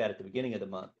could get that at the beginning of the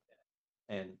month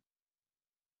and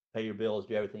pay your bills,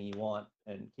 do everything you want,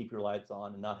 and keep your lights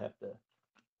on and not have to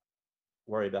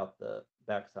worry about the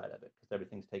backside of it because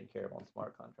everything's taken care of on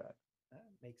smart contracts.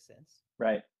 Makes sense.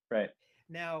 Right. Right.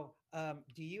 Now,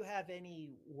 do you have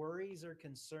any worries or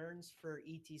concerns for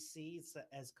ETC?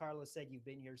 As Carlos said, you've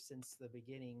been here since the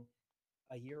beginning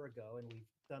a year ago, and we've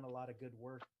done a lot of good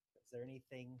work. Is there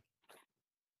anything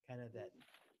kind of that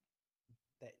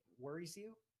worries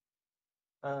you?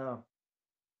 The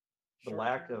Short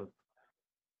lack term?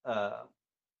 of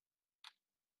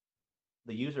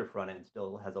the user front end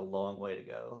still has a long way to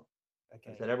go. I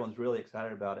Okay. said everyone's really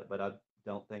excited about it, but I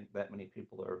don't think that many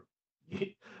people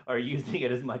are using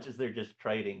it as much as they're just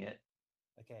trading it.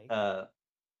 Okay.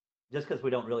 Just because we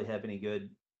don't really have any good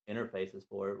interfaces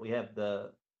for it. We have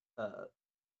the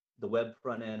web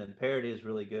front end, and Parity is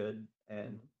really good,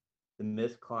 and the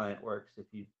Mist client works if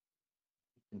you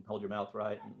can hold your mouth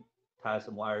right and tie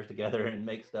some wires together and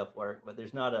make stuff work. But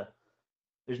there's not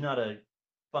a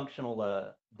functional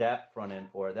DApp front end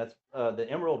for it. That's the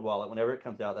Emerald wallet. Whenever it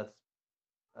comes out, that's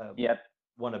Yep.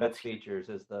 one of That's its features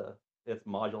is its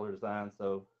modular design.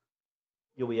 So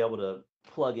you'll be able to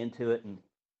plug into it and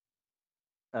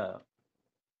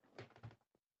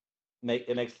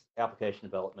makes application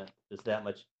development just that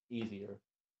much easier.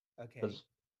 Okay. Because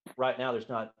right now there's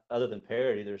not, other than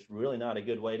Parity, there's really not a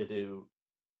good way to do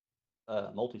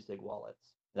multi-sig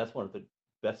wallets. That's one of the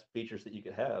best features that you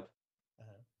could have.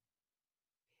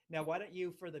 Now, why don't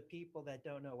you, for the people that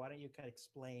don't know, why don't you kind of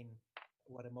explain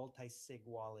what a multi-sig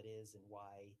wallet is and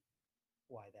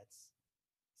why that's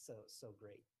so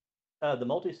great? The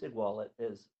multi-sig wallet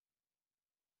is,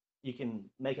 you can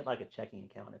make it like a checking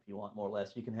account if you want, more or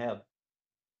less. You can have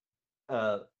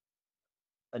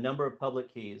a number of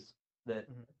public keys that,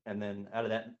 and then out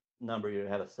of that number, you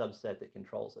have a subset that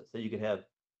controls it. So you could have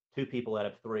 2 people out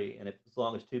of 3, and if as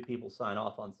long as 2 people sign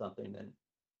off on something, then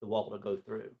the wallet will go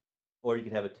through. Or you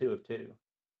could have a 2 of 2.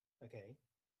 Okay.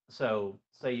 So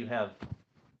say you have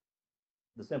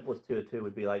the simplest 2 of 2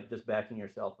 would be like just backing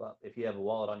yourself up. If you have a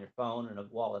wallet on your phone and a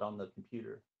wallet on the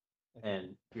computer, Okay.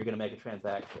 and you're going to make a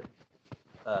transaction,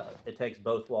 it takes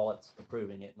both wallets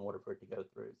approving it in order for it to go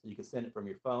through. So you can send it from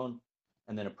your phone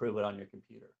and then approve it on your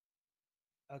computer.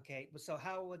 Okay. So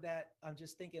how would that? I'm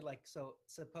just thinking like, so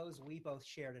suppose we both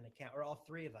shared an account, or all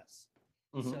 3 of us.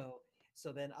 Mhm.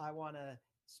 So then I want to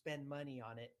spend money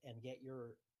on it and get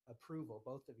your approval,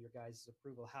 both of your guys'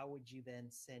 approval. How would you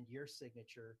then send your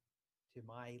signature to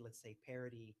my, let's say,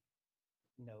 Parity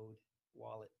node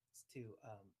wallet to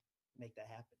make that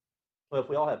happen? Well, if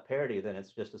we all have parity, then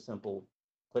it's just a simple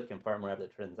click confirm whenever the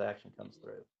transaction comes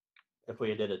through. If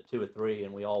we did a 2 or 3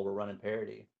 and we all were running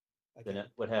parity, then Okay.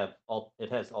 it would have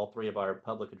it has all 3 of our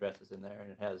public addresses in there,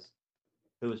 and it has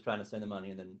who is trying to send the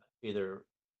money, and then either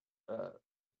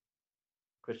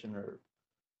Christian or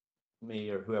me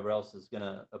or whoever else is going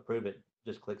to approve it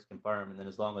just clicks confirm, and then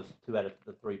as long as 2 out of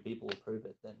the 3 people approve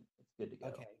it, then it's good to go.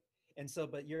 Okay. And so,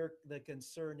 but the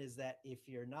concern is that if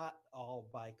you're not all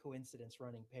by coincidence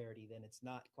running Parity, then it's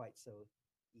not quite so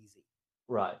easy.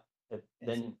 Right.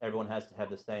 Then everyone has to have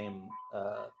the same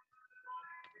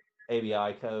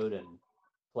ABI code and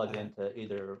plug into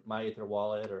either MyEther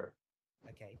wallet or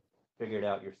Okay. figure it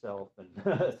out yourself and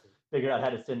I see. figure out how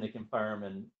to send the confirm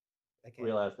and Okay.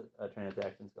 realize that a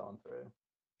transaction's gone through.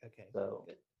 Okay. So,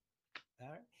 Good.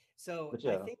 All right. So but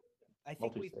yeah, I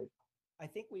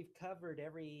think we've covered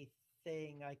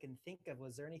everything I can think of.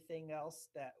 Was there anything else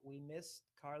that we missed,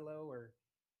 Carlo, or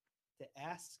to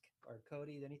ask, or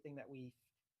Cody? Anything that we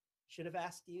should have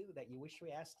asked you that you wish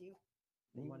we asked you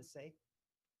that you want to say?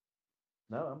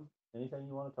 No, anything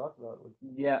you want to talk about?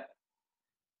 Yeah.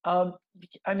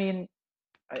 I mean,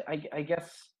 I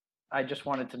guess I just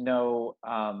wanted to know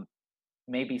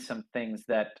maybe some things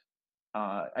that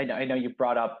I know you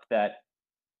brought up that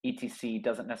ETC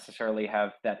doesn't necessarily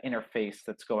have that interface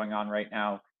that's going on right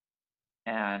now,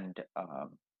 and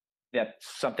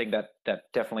that's something that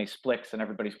definitely Splix and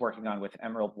everybody's working on with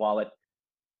Emerald Wallet.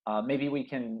 Maybe we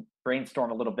can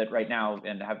brainstorm a little bit right now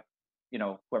and have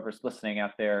whoever's listening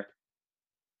out there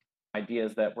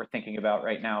ideas that we're thinking about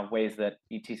right now, ways that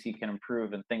ETC can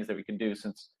improve and things that we can do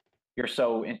since you're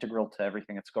so integral to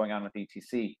everything that's going on with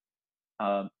ETC.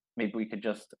 Maybe we could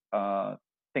just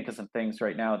think of some things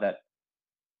right now that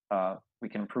we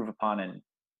can improve upon and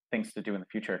things to do in the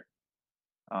future.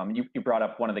 You brought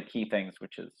up one of the key things,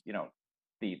 which is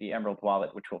the Emerald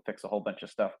Wallet, which will fix a whole bunch of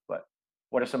stuff. But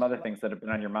what are some other things that have been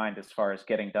on your mind as far as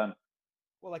getting done?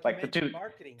 Well, like Like you mentioned,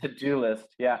 marketing. To-do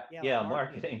list. Yeah. Yeah,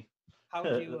 marketing. How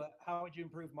would you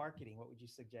improve marketing? What would you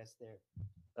suggest there?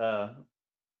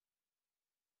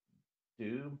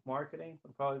 Do marketing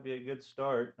would probably be a good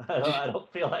start. I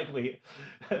don't feel like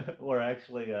we're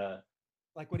actually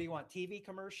like, what do you want? TV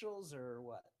commercials or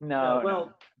what? No.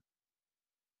 Well,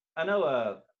 I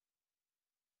know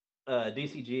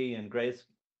DCG and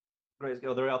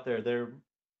Grayscale, they're out there. They're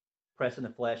pressing the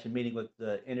flesh and meeting with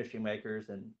the industry makers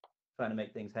and trying to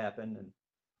make things happen,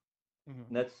 and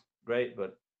that's great.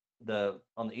 But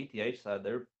on the ETH side,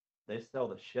 they sell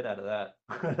the shit out of that.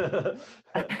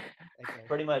 Okay.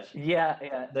 Pretty much.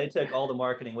 Yeah. They took all the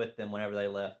marketing with them whenever they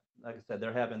left. Like I said,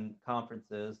 they're having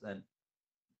conferences and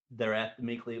they're at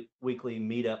the weekly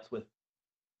meetups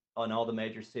on all the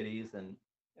major cities, and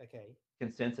Okay.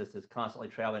 Consensus is constantly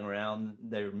traveling around.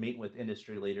 They're meeting with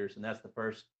industry leaders, and that's the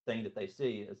first thing that they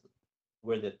see is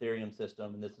we're the Ethereum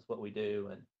system, and this is what we do.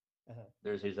 And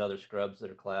there's these other scrubs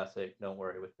that are classic. Don't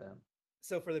worry with them.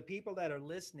 So for the people that are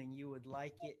listening, you would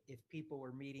like it if people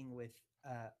were meeting with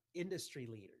industry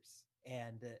leaders,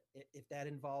 and if that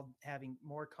involved having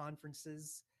more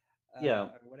conferences, or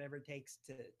whatever it takes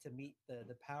to meet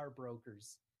the power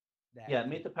brokers.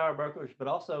 Meet the power brokers, but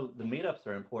also the meetups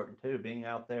are important too. Being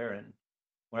out there and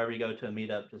whenever you go to a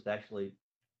meetup, just actually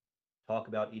talk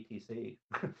about ETC.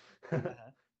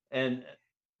 And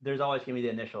there's always going to be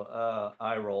the initial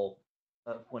eye roll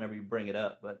whenever you bring it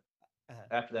up, but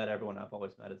after that, everyone I've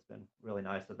always met has been really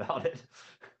nice about it.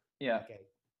 Yeah.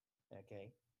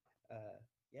 Okay.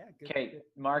 Yeah. Good. Okay.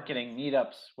 Marketing,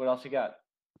 meetups. What else you got?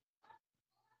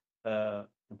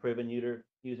 Improving user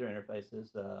interfaces,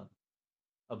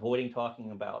 avoiding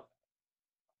talking about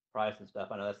price and stuff.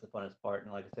 I know that's the funnest part,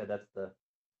 and like I said, that's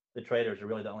the traders are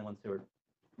really the only ones who are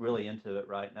really into it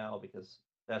right now because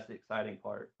that's the exciting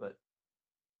part. But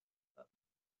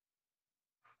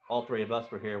all 3 of us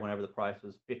were here whenever the price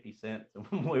was 50 cents,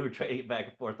 and we were trading back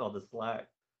and forth on the Slack.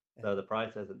 So the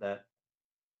price isn't that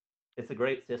it's a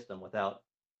great system without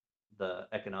the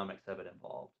economics of it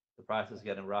involved. The price is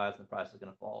going to rise and the price is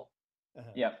going to fall.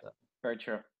 Yeah, So very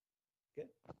true. Good.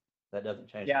 that doesn't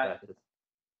change Yeah. the fact that it's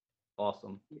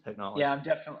awesome technology. Yeah,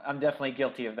 I'm definitely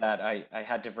guilty of that. I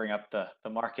had to bring up the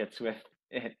markets with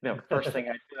the first thing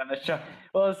I did on the show.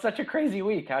 Well, it's such a crazy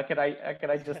week. How could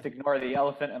I just ignore the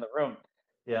elephant in the room?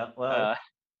 Yeah. Well,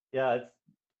 yeah, it's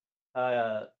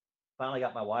I finally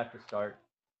got my wife to start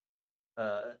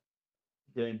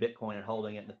doing Bitcoin and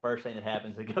holding it. And the first thing that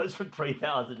happens, it goes from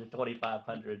 3,000 to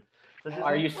 2,500. So she's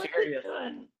Are like, you "What's it serious?"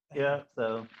 doing?" Yeah.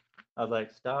 So I was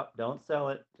like, "Stop! Don't sell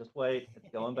it. Just wait.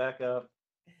 It's going back up."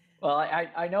 Well,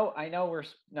 I know we're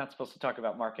not supposed to talk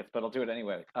about markets, but I'll do it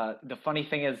anyway. The funny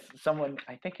thing is,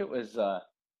 I think it was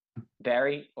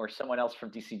Barry or someone else from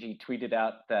DCG tweeted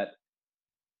out that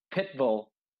Pitbull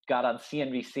got on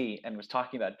CNBC and was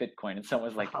talking about Bitcoin, and someone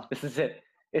was like, "This is it.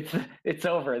 It's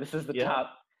over. This is the Yeah.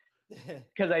 top."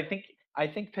 Because I think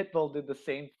Pitbull did the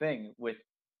same thing with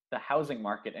the housing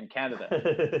market in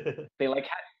Canada. They like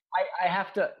I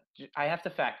have to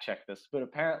fact check this, but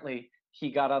apparently he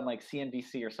got on like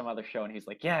CNBC or some other show and he's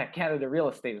like, "Yeah, Canada real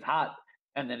estate is hot,"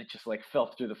 and then it just like fell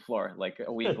through the floor like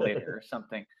a week later or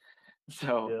something.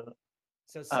 So Yeah.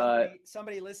 So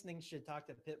somebody listening should talk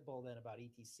to Pitbull then about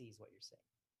ETC is what you're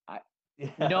saying.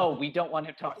 Yeah. no, we don't want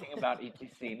him talking about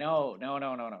ETC. No.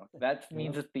 That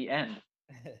means it's the end.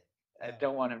 I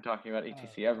don't want him talking about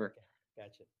ETC ever. Okay.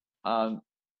 Gotcha.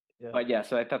 Yeah. But yeah,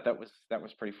 so I thought that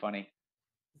was pretty funny.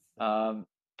 But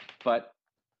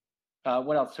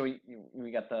what else? So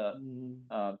we got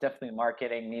the definitely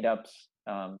marketing meetups,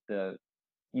 the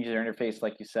user interface,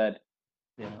 like you said.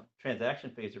 Yeah.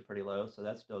 Transaction fees are pretty low, so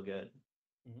that's still good.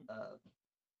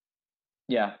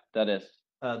 Yeah, that is.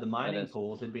 The mining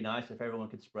pools, it'd be nice if everyone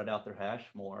could spread out their hash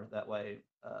more. That way,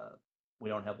 we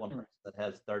don't have one person that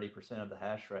has 30% of the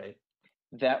hash rate.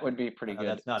 That would be pretty good.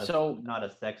 That's not not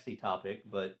a sexy topic,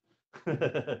 but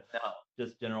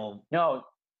just general. No,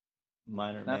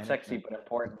 miner not management. sexy, but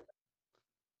important.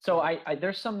 So I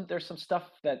there's some stuff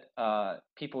that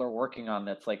people are working on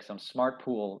that's like some smart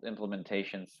pool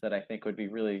implementations that I think would be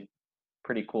really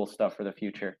pretty cool stuff for the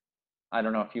future. I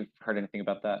don't know if you've heard anything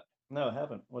about that. No, I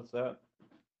haven't. What's that?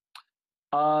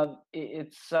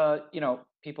 It's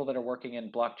people that are working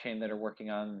in blockchain that are working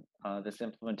on this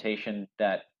implementation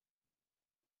that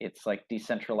it's like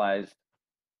decentralized,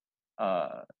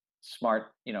 smart.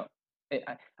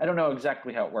 I don't know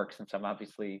exactly how it works since I'm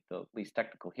obviously the least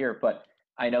technical here, but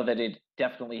I know that it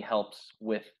definitely helps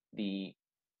with the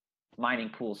mining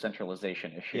pool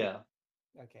centralization issue. Yeah.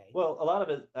 Okay. Well, a lot of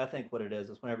it, I think what it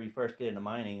is whenever you first get into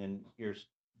mining and you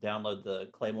download the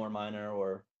Claymore miner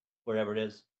or wherever it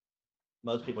is,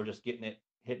 most people are just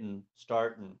hitting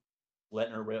start and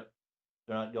letting her rip.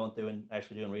 They're not going through and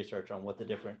actually doing research on what the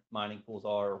different mining pools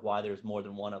are or why there's more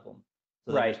than one of them.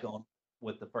 So they're just going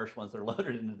with the first ones that are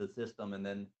loaded into the system, and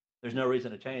then there's no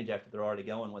reason to change after they're already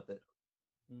going with it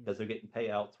because they're getting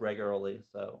payouts regularly.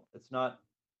 So it's not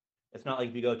like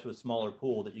if you go to a smaller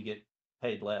pool that you get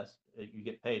paid less. You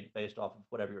get paid based off of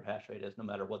whatever your hash rate is, no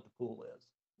matter what the pool is.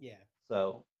 Yeah.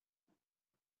 So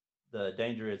the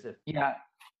danger is if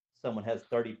someone has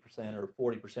 30% or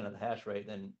 40% of the hash rate,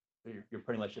 then you're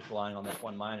pretty much just relying on that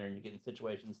one miner, and you get in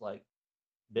situations like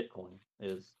Bitcoin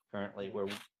is currently, where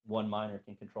one miner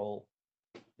can control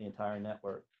the entire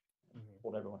network,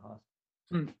 hold everyone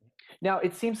hostage. Now,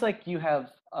 it seems like you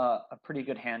have a pretty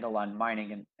good handle on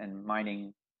mining and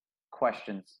mining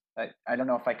questions. I don't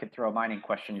know if I could throw a mining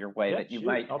question your way that you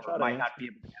might not be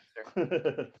able to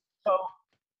answer.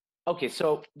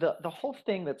 So the whole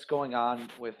thing that's going on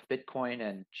with Bitcoin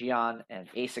and Gian and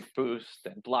ASIC Boost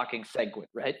and blocking SegWit,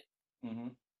 right?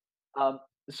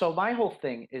 So my whole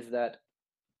thing is that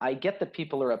I get that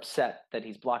people are upset that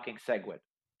he's blocking SegWit,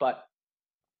 but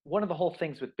one of the whole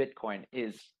things with Bitcoin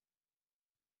is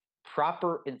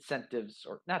proper incentives,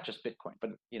 or not just Bitcoin, but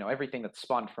everything that's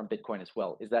spawned from Bitcoin as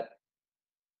well, is that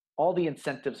all the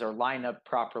incentives are lined up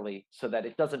properly so that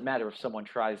it doesn't matter if someone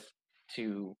tries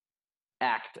to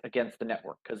act against the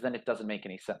network, because then it doesn't make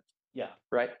any sense. Yeah.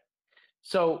 Right?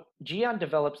 So Gian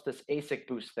develops this ASIC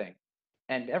Boost thing,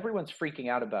 and everyone's freaking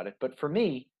out about it. But for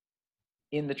me,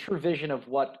 in the true vision of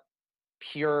what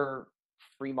pure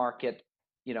free market,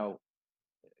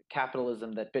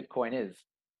 capitalism that Bitcoin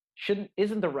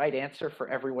isn't the right answer for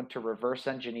everyone to reverse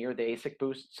engineer the ASIC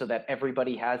Boost so that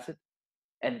everybody has it,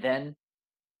 and then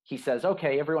he says,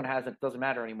 okay, everyone has it, doesn't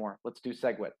matter anymore, let's do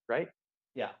SegWit, right?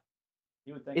 Yeah,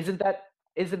 you would think.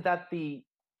 Isn't that the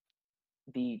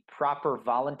proper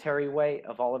voluntary way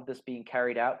of all of this being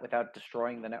carried out without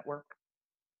destroying the network?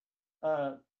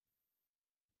 Yeah.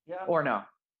 Or no?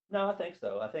 No, I think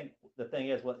so. I think the thing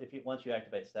is, what if you once you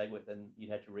activate SegWit, then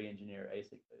you'd have to re-engineer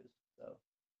ASIC boost. So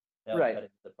that would Right. cut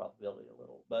into the probability a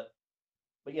little. But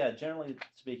yeah, generally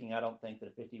speaking, I don't think that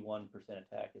a 51%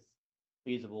 attack is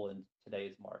feasible in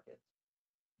today's market,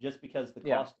 just because the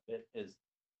Yeah. cost of it is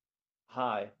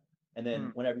high. And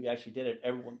then whenever you actually did it,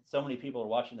 so many people are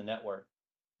watching the network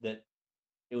that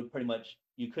it would pretty much,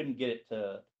 you couldn't get it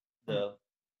to the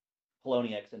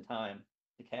Poloniex in time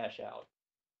to cash out.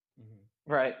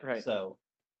 Right. Right. So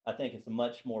I think it's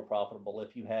much more profitable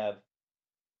if you have,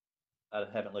 I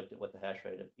haven't looked at what the hash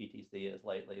rate of ETC is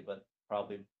lately, but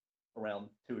probably around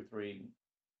 2 or 3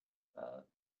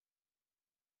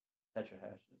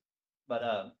 tetrahashes.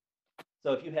 But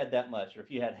so if you had that much, or if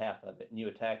you had half of it, and you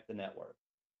attacked the network,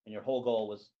 and your whole goal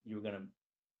was you were going to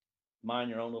mine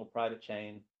your own little private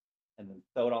chain, and then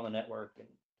throw it on the network and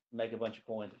make a bunch of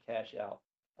coins and cash out.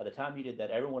 By the time you did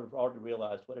that, everyone would have already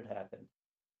realized what had happened,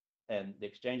 and the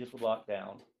exchanges would lock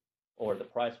down, or the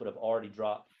price would have already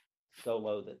dropped so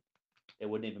low that it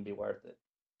wouldn't even be worth it.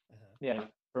 Yeah.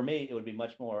 And for me, it would be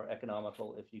much more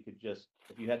economical if you could just,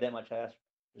 if you had that much hash,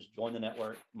 just join the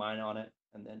network, mine on it,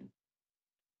 and then.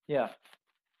 Yeah.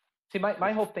 See,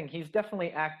 my whole thing, he's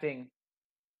definitely acting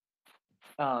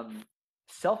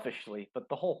selfishly, but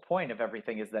the whole point of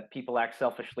everything is that people act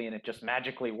selfishly and it just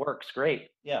magically works great.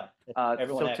 Yeah,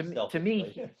 everyone so acts to me,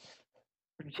 selfishly.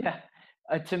 yeah,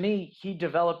 to me, he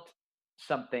developed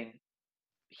something.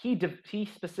 He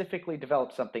specifically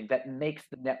developed something that makes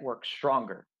the network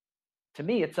stronger. To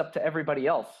me, it's up to everybody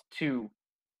else to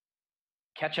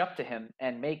catch up to him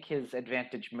and make his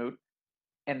advantage moot.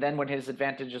 And then when his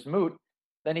advantage is moot,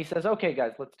 then he says, "Okay,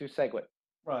 guys, let's do SegWit."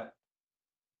 Right.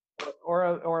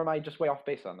 Or am I just way off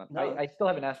base on that? No, I still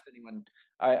haven't asked anyone.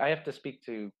 I have to speak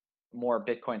to more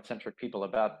Bitcoin centric people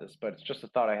about this, but it's just a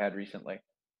thought I had recently.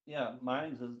 yeah,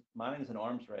 mining's an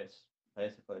arms race,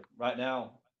 basically. Right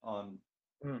now on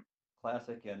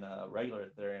classic and regular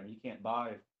Ethereum, you can't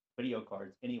buy video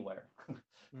cards anywhere.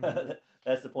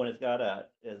 That's the point it's got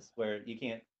at, is where we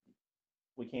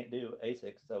can't do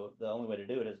ASICs, so the only way to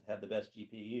do it is to have the best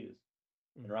GPUs.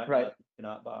 And right now, you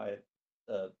cannot buy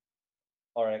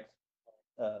RX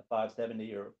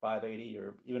 570 or 580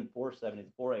 or even 470s,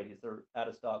 480s. They're out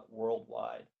of stock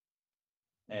worldwide.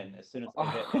 And as soon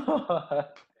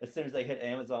as they hit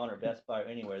Amazon or Best Buy or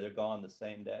anywhere, they're gone the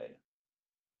same day.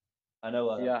 I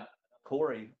know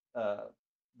Corey,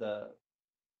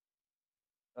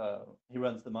 he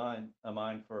runs a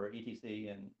mine for ETC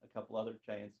and a couple other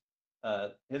chains.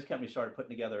 His company started putting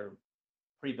together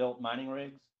pre-built mining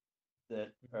rigs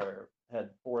that had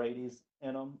 480s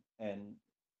in them, and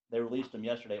they released them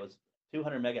yesterday. It was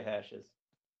 200 mega hashes,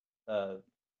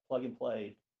 plug and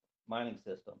play mining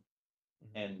system,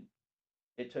 and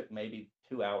it took maybe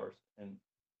 2 hours, and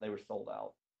they were sold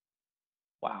out.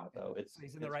 Wow! So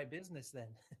he's in the right business then.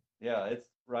 Yeah,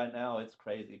 right now it's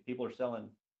crazy. People are selling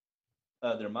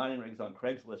their mining rigs on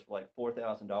Craigslist for like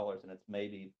 $4,000, and it's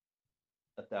maybe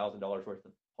 $1,000 worth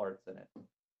of parts in it.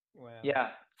 Wow.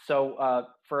 Yeah. So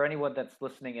for anyone that's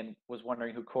listening and was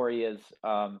wondering who Corey is,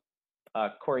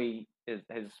 Corey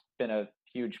has been a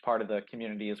huge part of the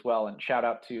community as well. And shout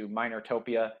out to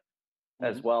Minertopia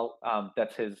as well.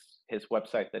 That's his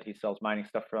website that he sells mining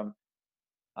stuff from.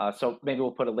 So maybe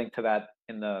we'll put a link to that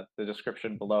in the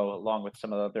description below, along with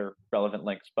some of the other relevant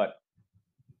links. But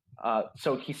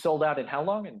so he sold out in how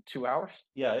long? In 2 hours?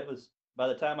 Yeah, it was. By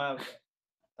the time I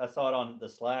saw it on the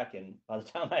Slack, and by the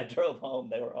time I drove home,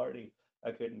 they were already. I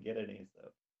couldn't get any.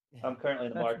 So I'm currently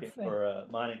in the market for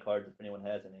mining cards. If anyone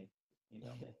has any,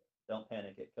 don't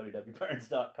panic at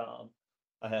CodyWBurns.com.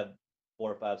 I have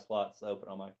 4 or 5 slots open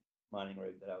on my mining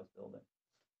rig that I was building.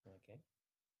 Okay.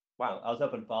 Wow. So I was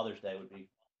hoping Father's Day would be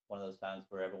one of those times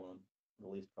where everyone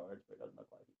released cards, but it doesn't look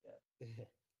like it yet.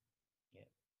 Yeah.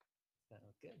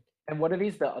 Sounds good. And what are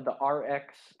these? The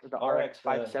RX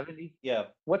 570? Yeah.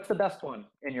 What's the best one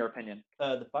in your opinion?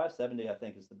 The 570 I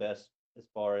think is the best as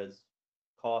far as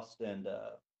cost and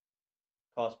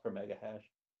cost per mega hash.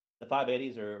 The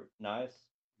 580s are nice,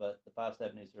 but the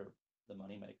 570s are the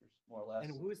money makers, more or less.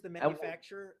 And who is the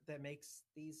manufacturer that makes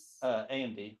these?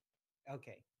 AMD.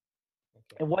 Okay.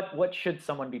 And what should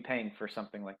someone be paying for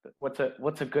something like this?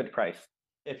 What's a good price?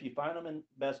 If you find them in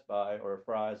Best Buy or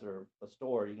Fry's or a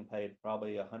store, you can pay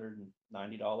probably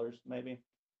 $190 maybe.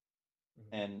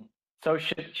 And so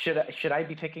should I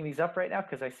be picking these up right now?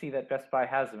 Because I see that Best Buy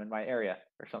has them in my area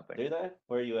or something. Do they?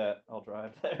 Where are you at? I'll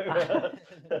drive there.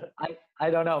 I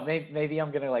don't know. Maybe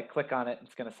I'm gonna like click on it.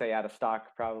 It's gonna say out of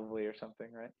stock probably or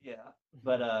something, right? Yeah,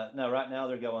 but no, right now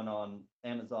they're going on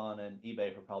Amazon and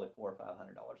eBay for probably $400 or $500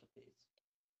 a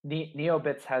piece.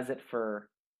 Neobits has it for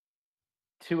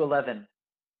 $211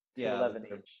 Yeah, 211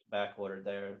 they're each. back ordered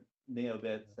there.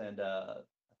 Neobits and I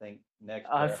think Next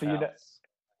So you know, Warehouse.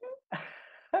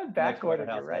 back Next ordered.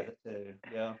 Warehouse You're right. has it too.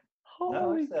 Yeah. No, like I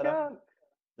Holy said, cow!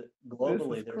 This is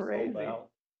globally they're sold crazy. out.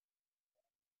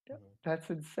 Mhm. That's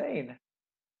insane.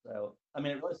 So I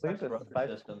mean, it really Believe sucks for this other five-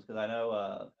 systems because I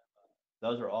know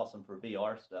those are awesome for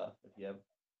VR stuff. If you have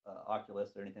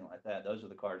Oculus or anything like that, those are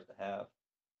the cards to have.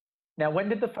 Now, when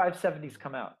did the 570s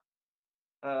come out?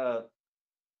 Uh,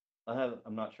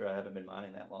 I'm not sure. I haven't been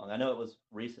mining that long. I know it was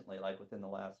recently, like within the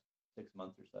last 6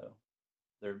 months or so.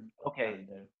 They're Okay.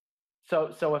 kinda new.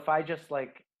 So if I just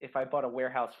if I bought a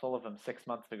warehouse full of them 6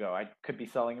 months ago, I could be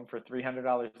selling them for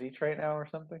 $300 each right now or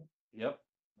something. Yep,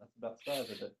 that's about the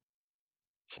size of it.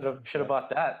 Should have bought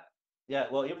that. Yeah,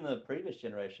 well, even the previous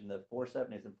generation, the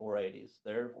 470s and 480s,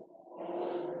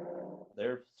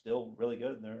 they're still really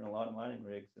good, and they're in a lot of mining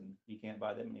rigs, and you can't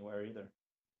buy them anywhere either.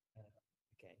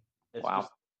 Okay. It's Wow.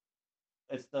 just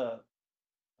it's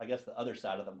I guess the other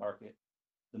side of the market.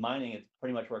 The mining, it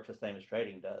pretty much works the same as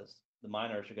trading does. The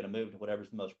miners are going to move to whatever's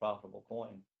the most profitable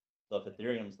coin. So if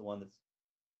Ethereum's the one that's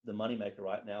the moneymaker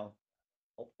right now,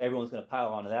 everyone's going to pile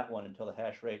onto that one until the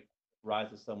hash rate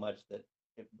rises so much that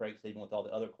it breaks even with all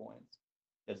the other coins.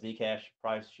 If Zcash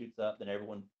price shoots up, then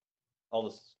all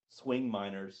the swing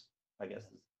miners, I guess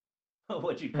is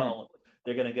what you call them,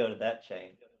 they're going to go to that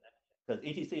chain. Because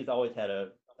ETC has always had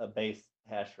a base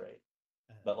hash rate.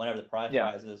 But whenever the price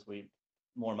rises,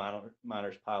 more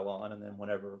miners pile on, and then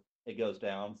whenever it goes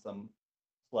down, some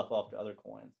slough off to other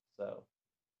coins. So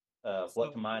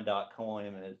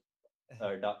whattomine.coin is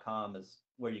or .com is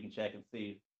where you can check and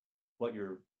see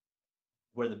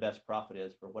where the best profit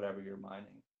is for whatever you're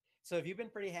mining. So have you been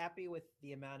pretty happy with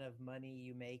the amount of money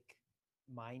you make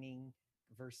mining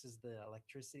versus the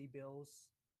electricity bills?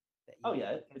 Oh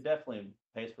yeah, it definitely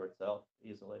pays for itself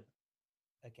easily.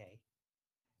 Okay.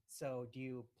 So do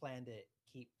you plan to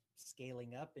keep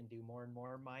scaling up and do more and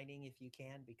more mining if you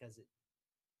can because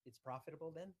it's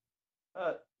profitable then?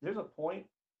 There's a point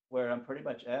where I'm pretty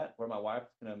much at where my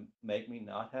wife's gonna make me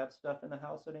not have stuff in the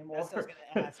house anymore. That's what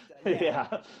I was gonna ask.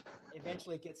 Yeah.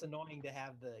 Eventually it gets annoying to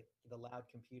have the loud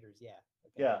computers. Yeah.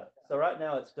 Okay. Yeah. So right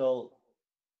now it's still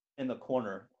in the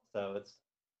corner. So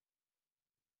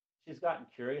she's gotten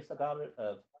curious about it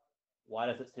of why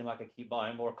does it seem like I keep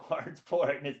buying more cards for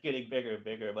it and it's getting bigger and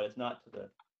bigger, but it's not to the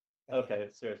okay,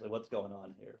 seriously, what's going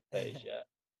on here phase yet.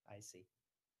 I see.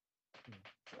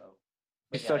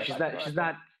 So she's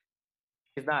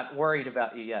not worried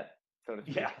about you yet, so to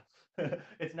speak. Yeah.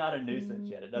 It's not a nuisance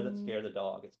yet. It doesn't scare the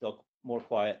dog. It's still more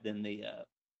quiet than the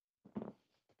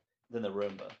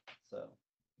Roomba. So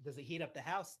does it heat up the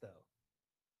house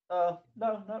though?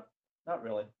 No, not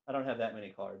really. I don't have that many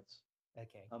cards.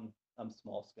 Okay. I'm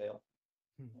small scale.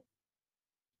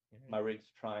 Right. My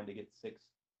rig's trying to get 6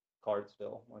 cards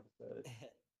still. Like I said, it's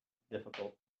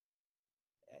difficult.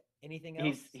 Anything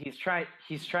else? He's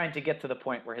trying to get to the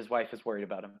point where his wife is worried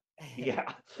about him.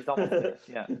 Yeah. He's almost there.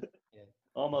 Yeah. Yeah.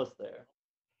 Almost there.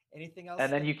 Anything else?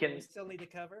 And then we still need to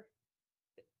cover?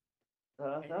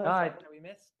 No, that we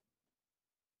missed?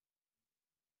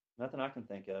 Nothing I can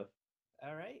think of.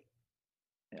 All right.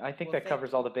 I think that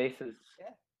covers all the bases.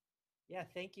 Yeah.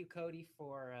 Thank you, Cody,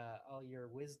 for all your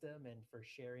wisdom and for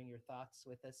sharing your thoughts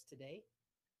with us today.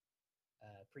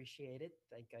 Appreciate it.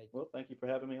 Well, thank you for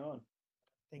having me on.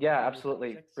 Yeah,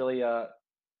 absolutely. Really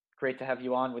great to have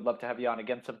you on. We'd love to have you on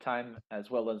again sometime, as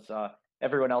well as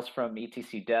everyone else from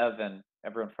ETC Dev and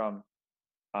everyone from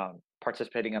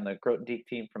participating on the Grote and Deek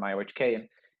team from IOHK and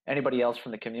anybody else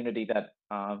from the community that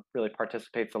really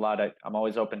participates a lot. I'm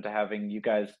always open to having you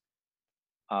guys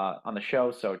on the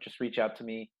show. So just reach out to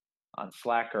me on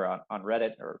Slack or on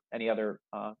Reddit or any other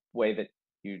way that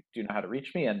you do know how to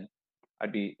reach me, and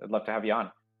I'd love to have you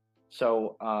on.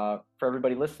 So for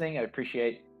everybody listening, I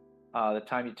appreciate the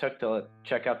time you took to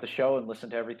check out the show and listen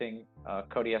to everything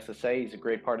Cody has to say. He's a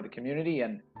great part of the community,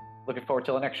 and looking forward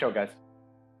to the next show, guys.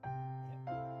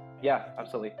 Yeah,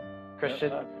 absolutely.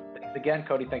 Christian, thanks again.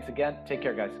 Cody, thanks again. Take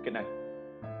care, guys. Good night.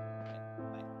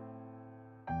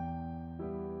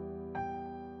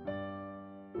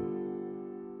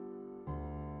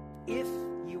 If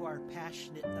you are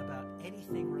passionate about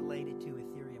anything related to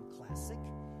Ethereum Classic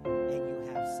and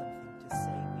you have some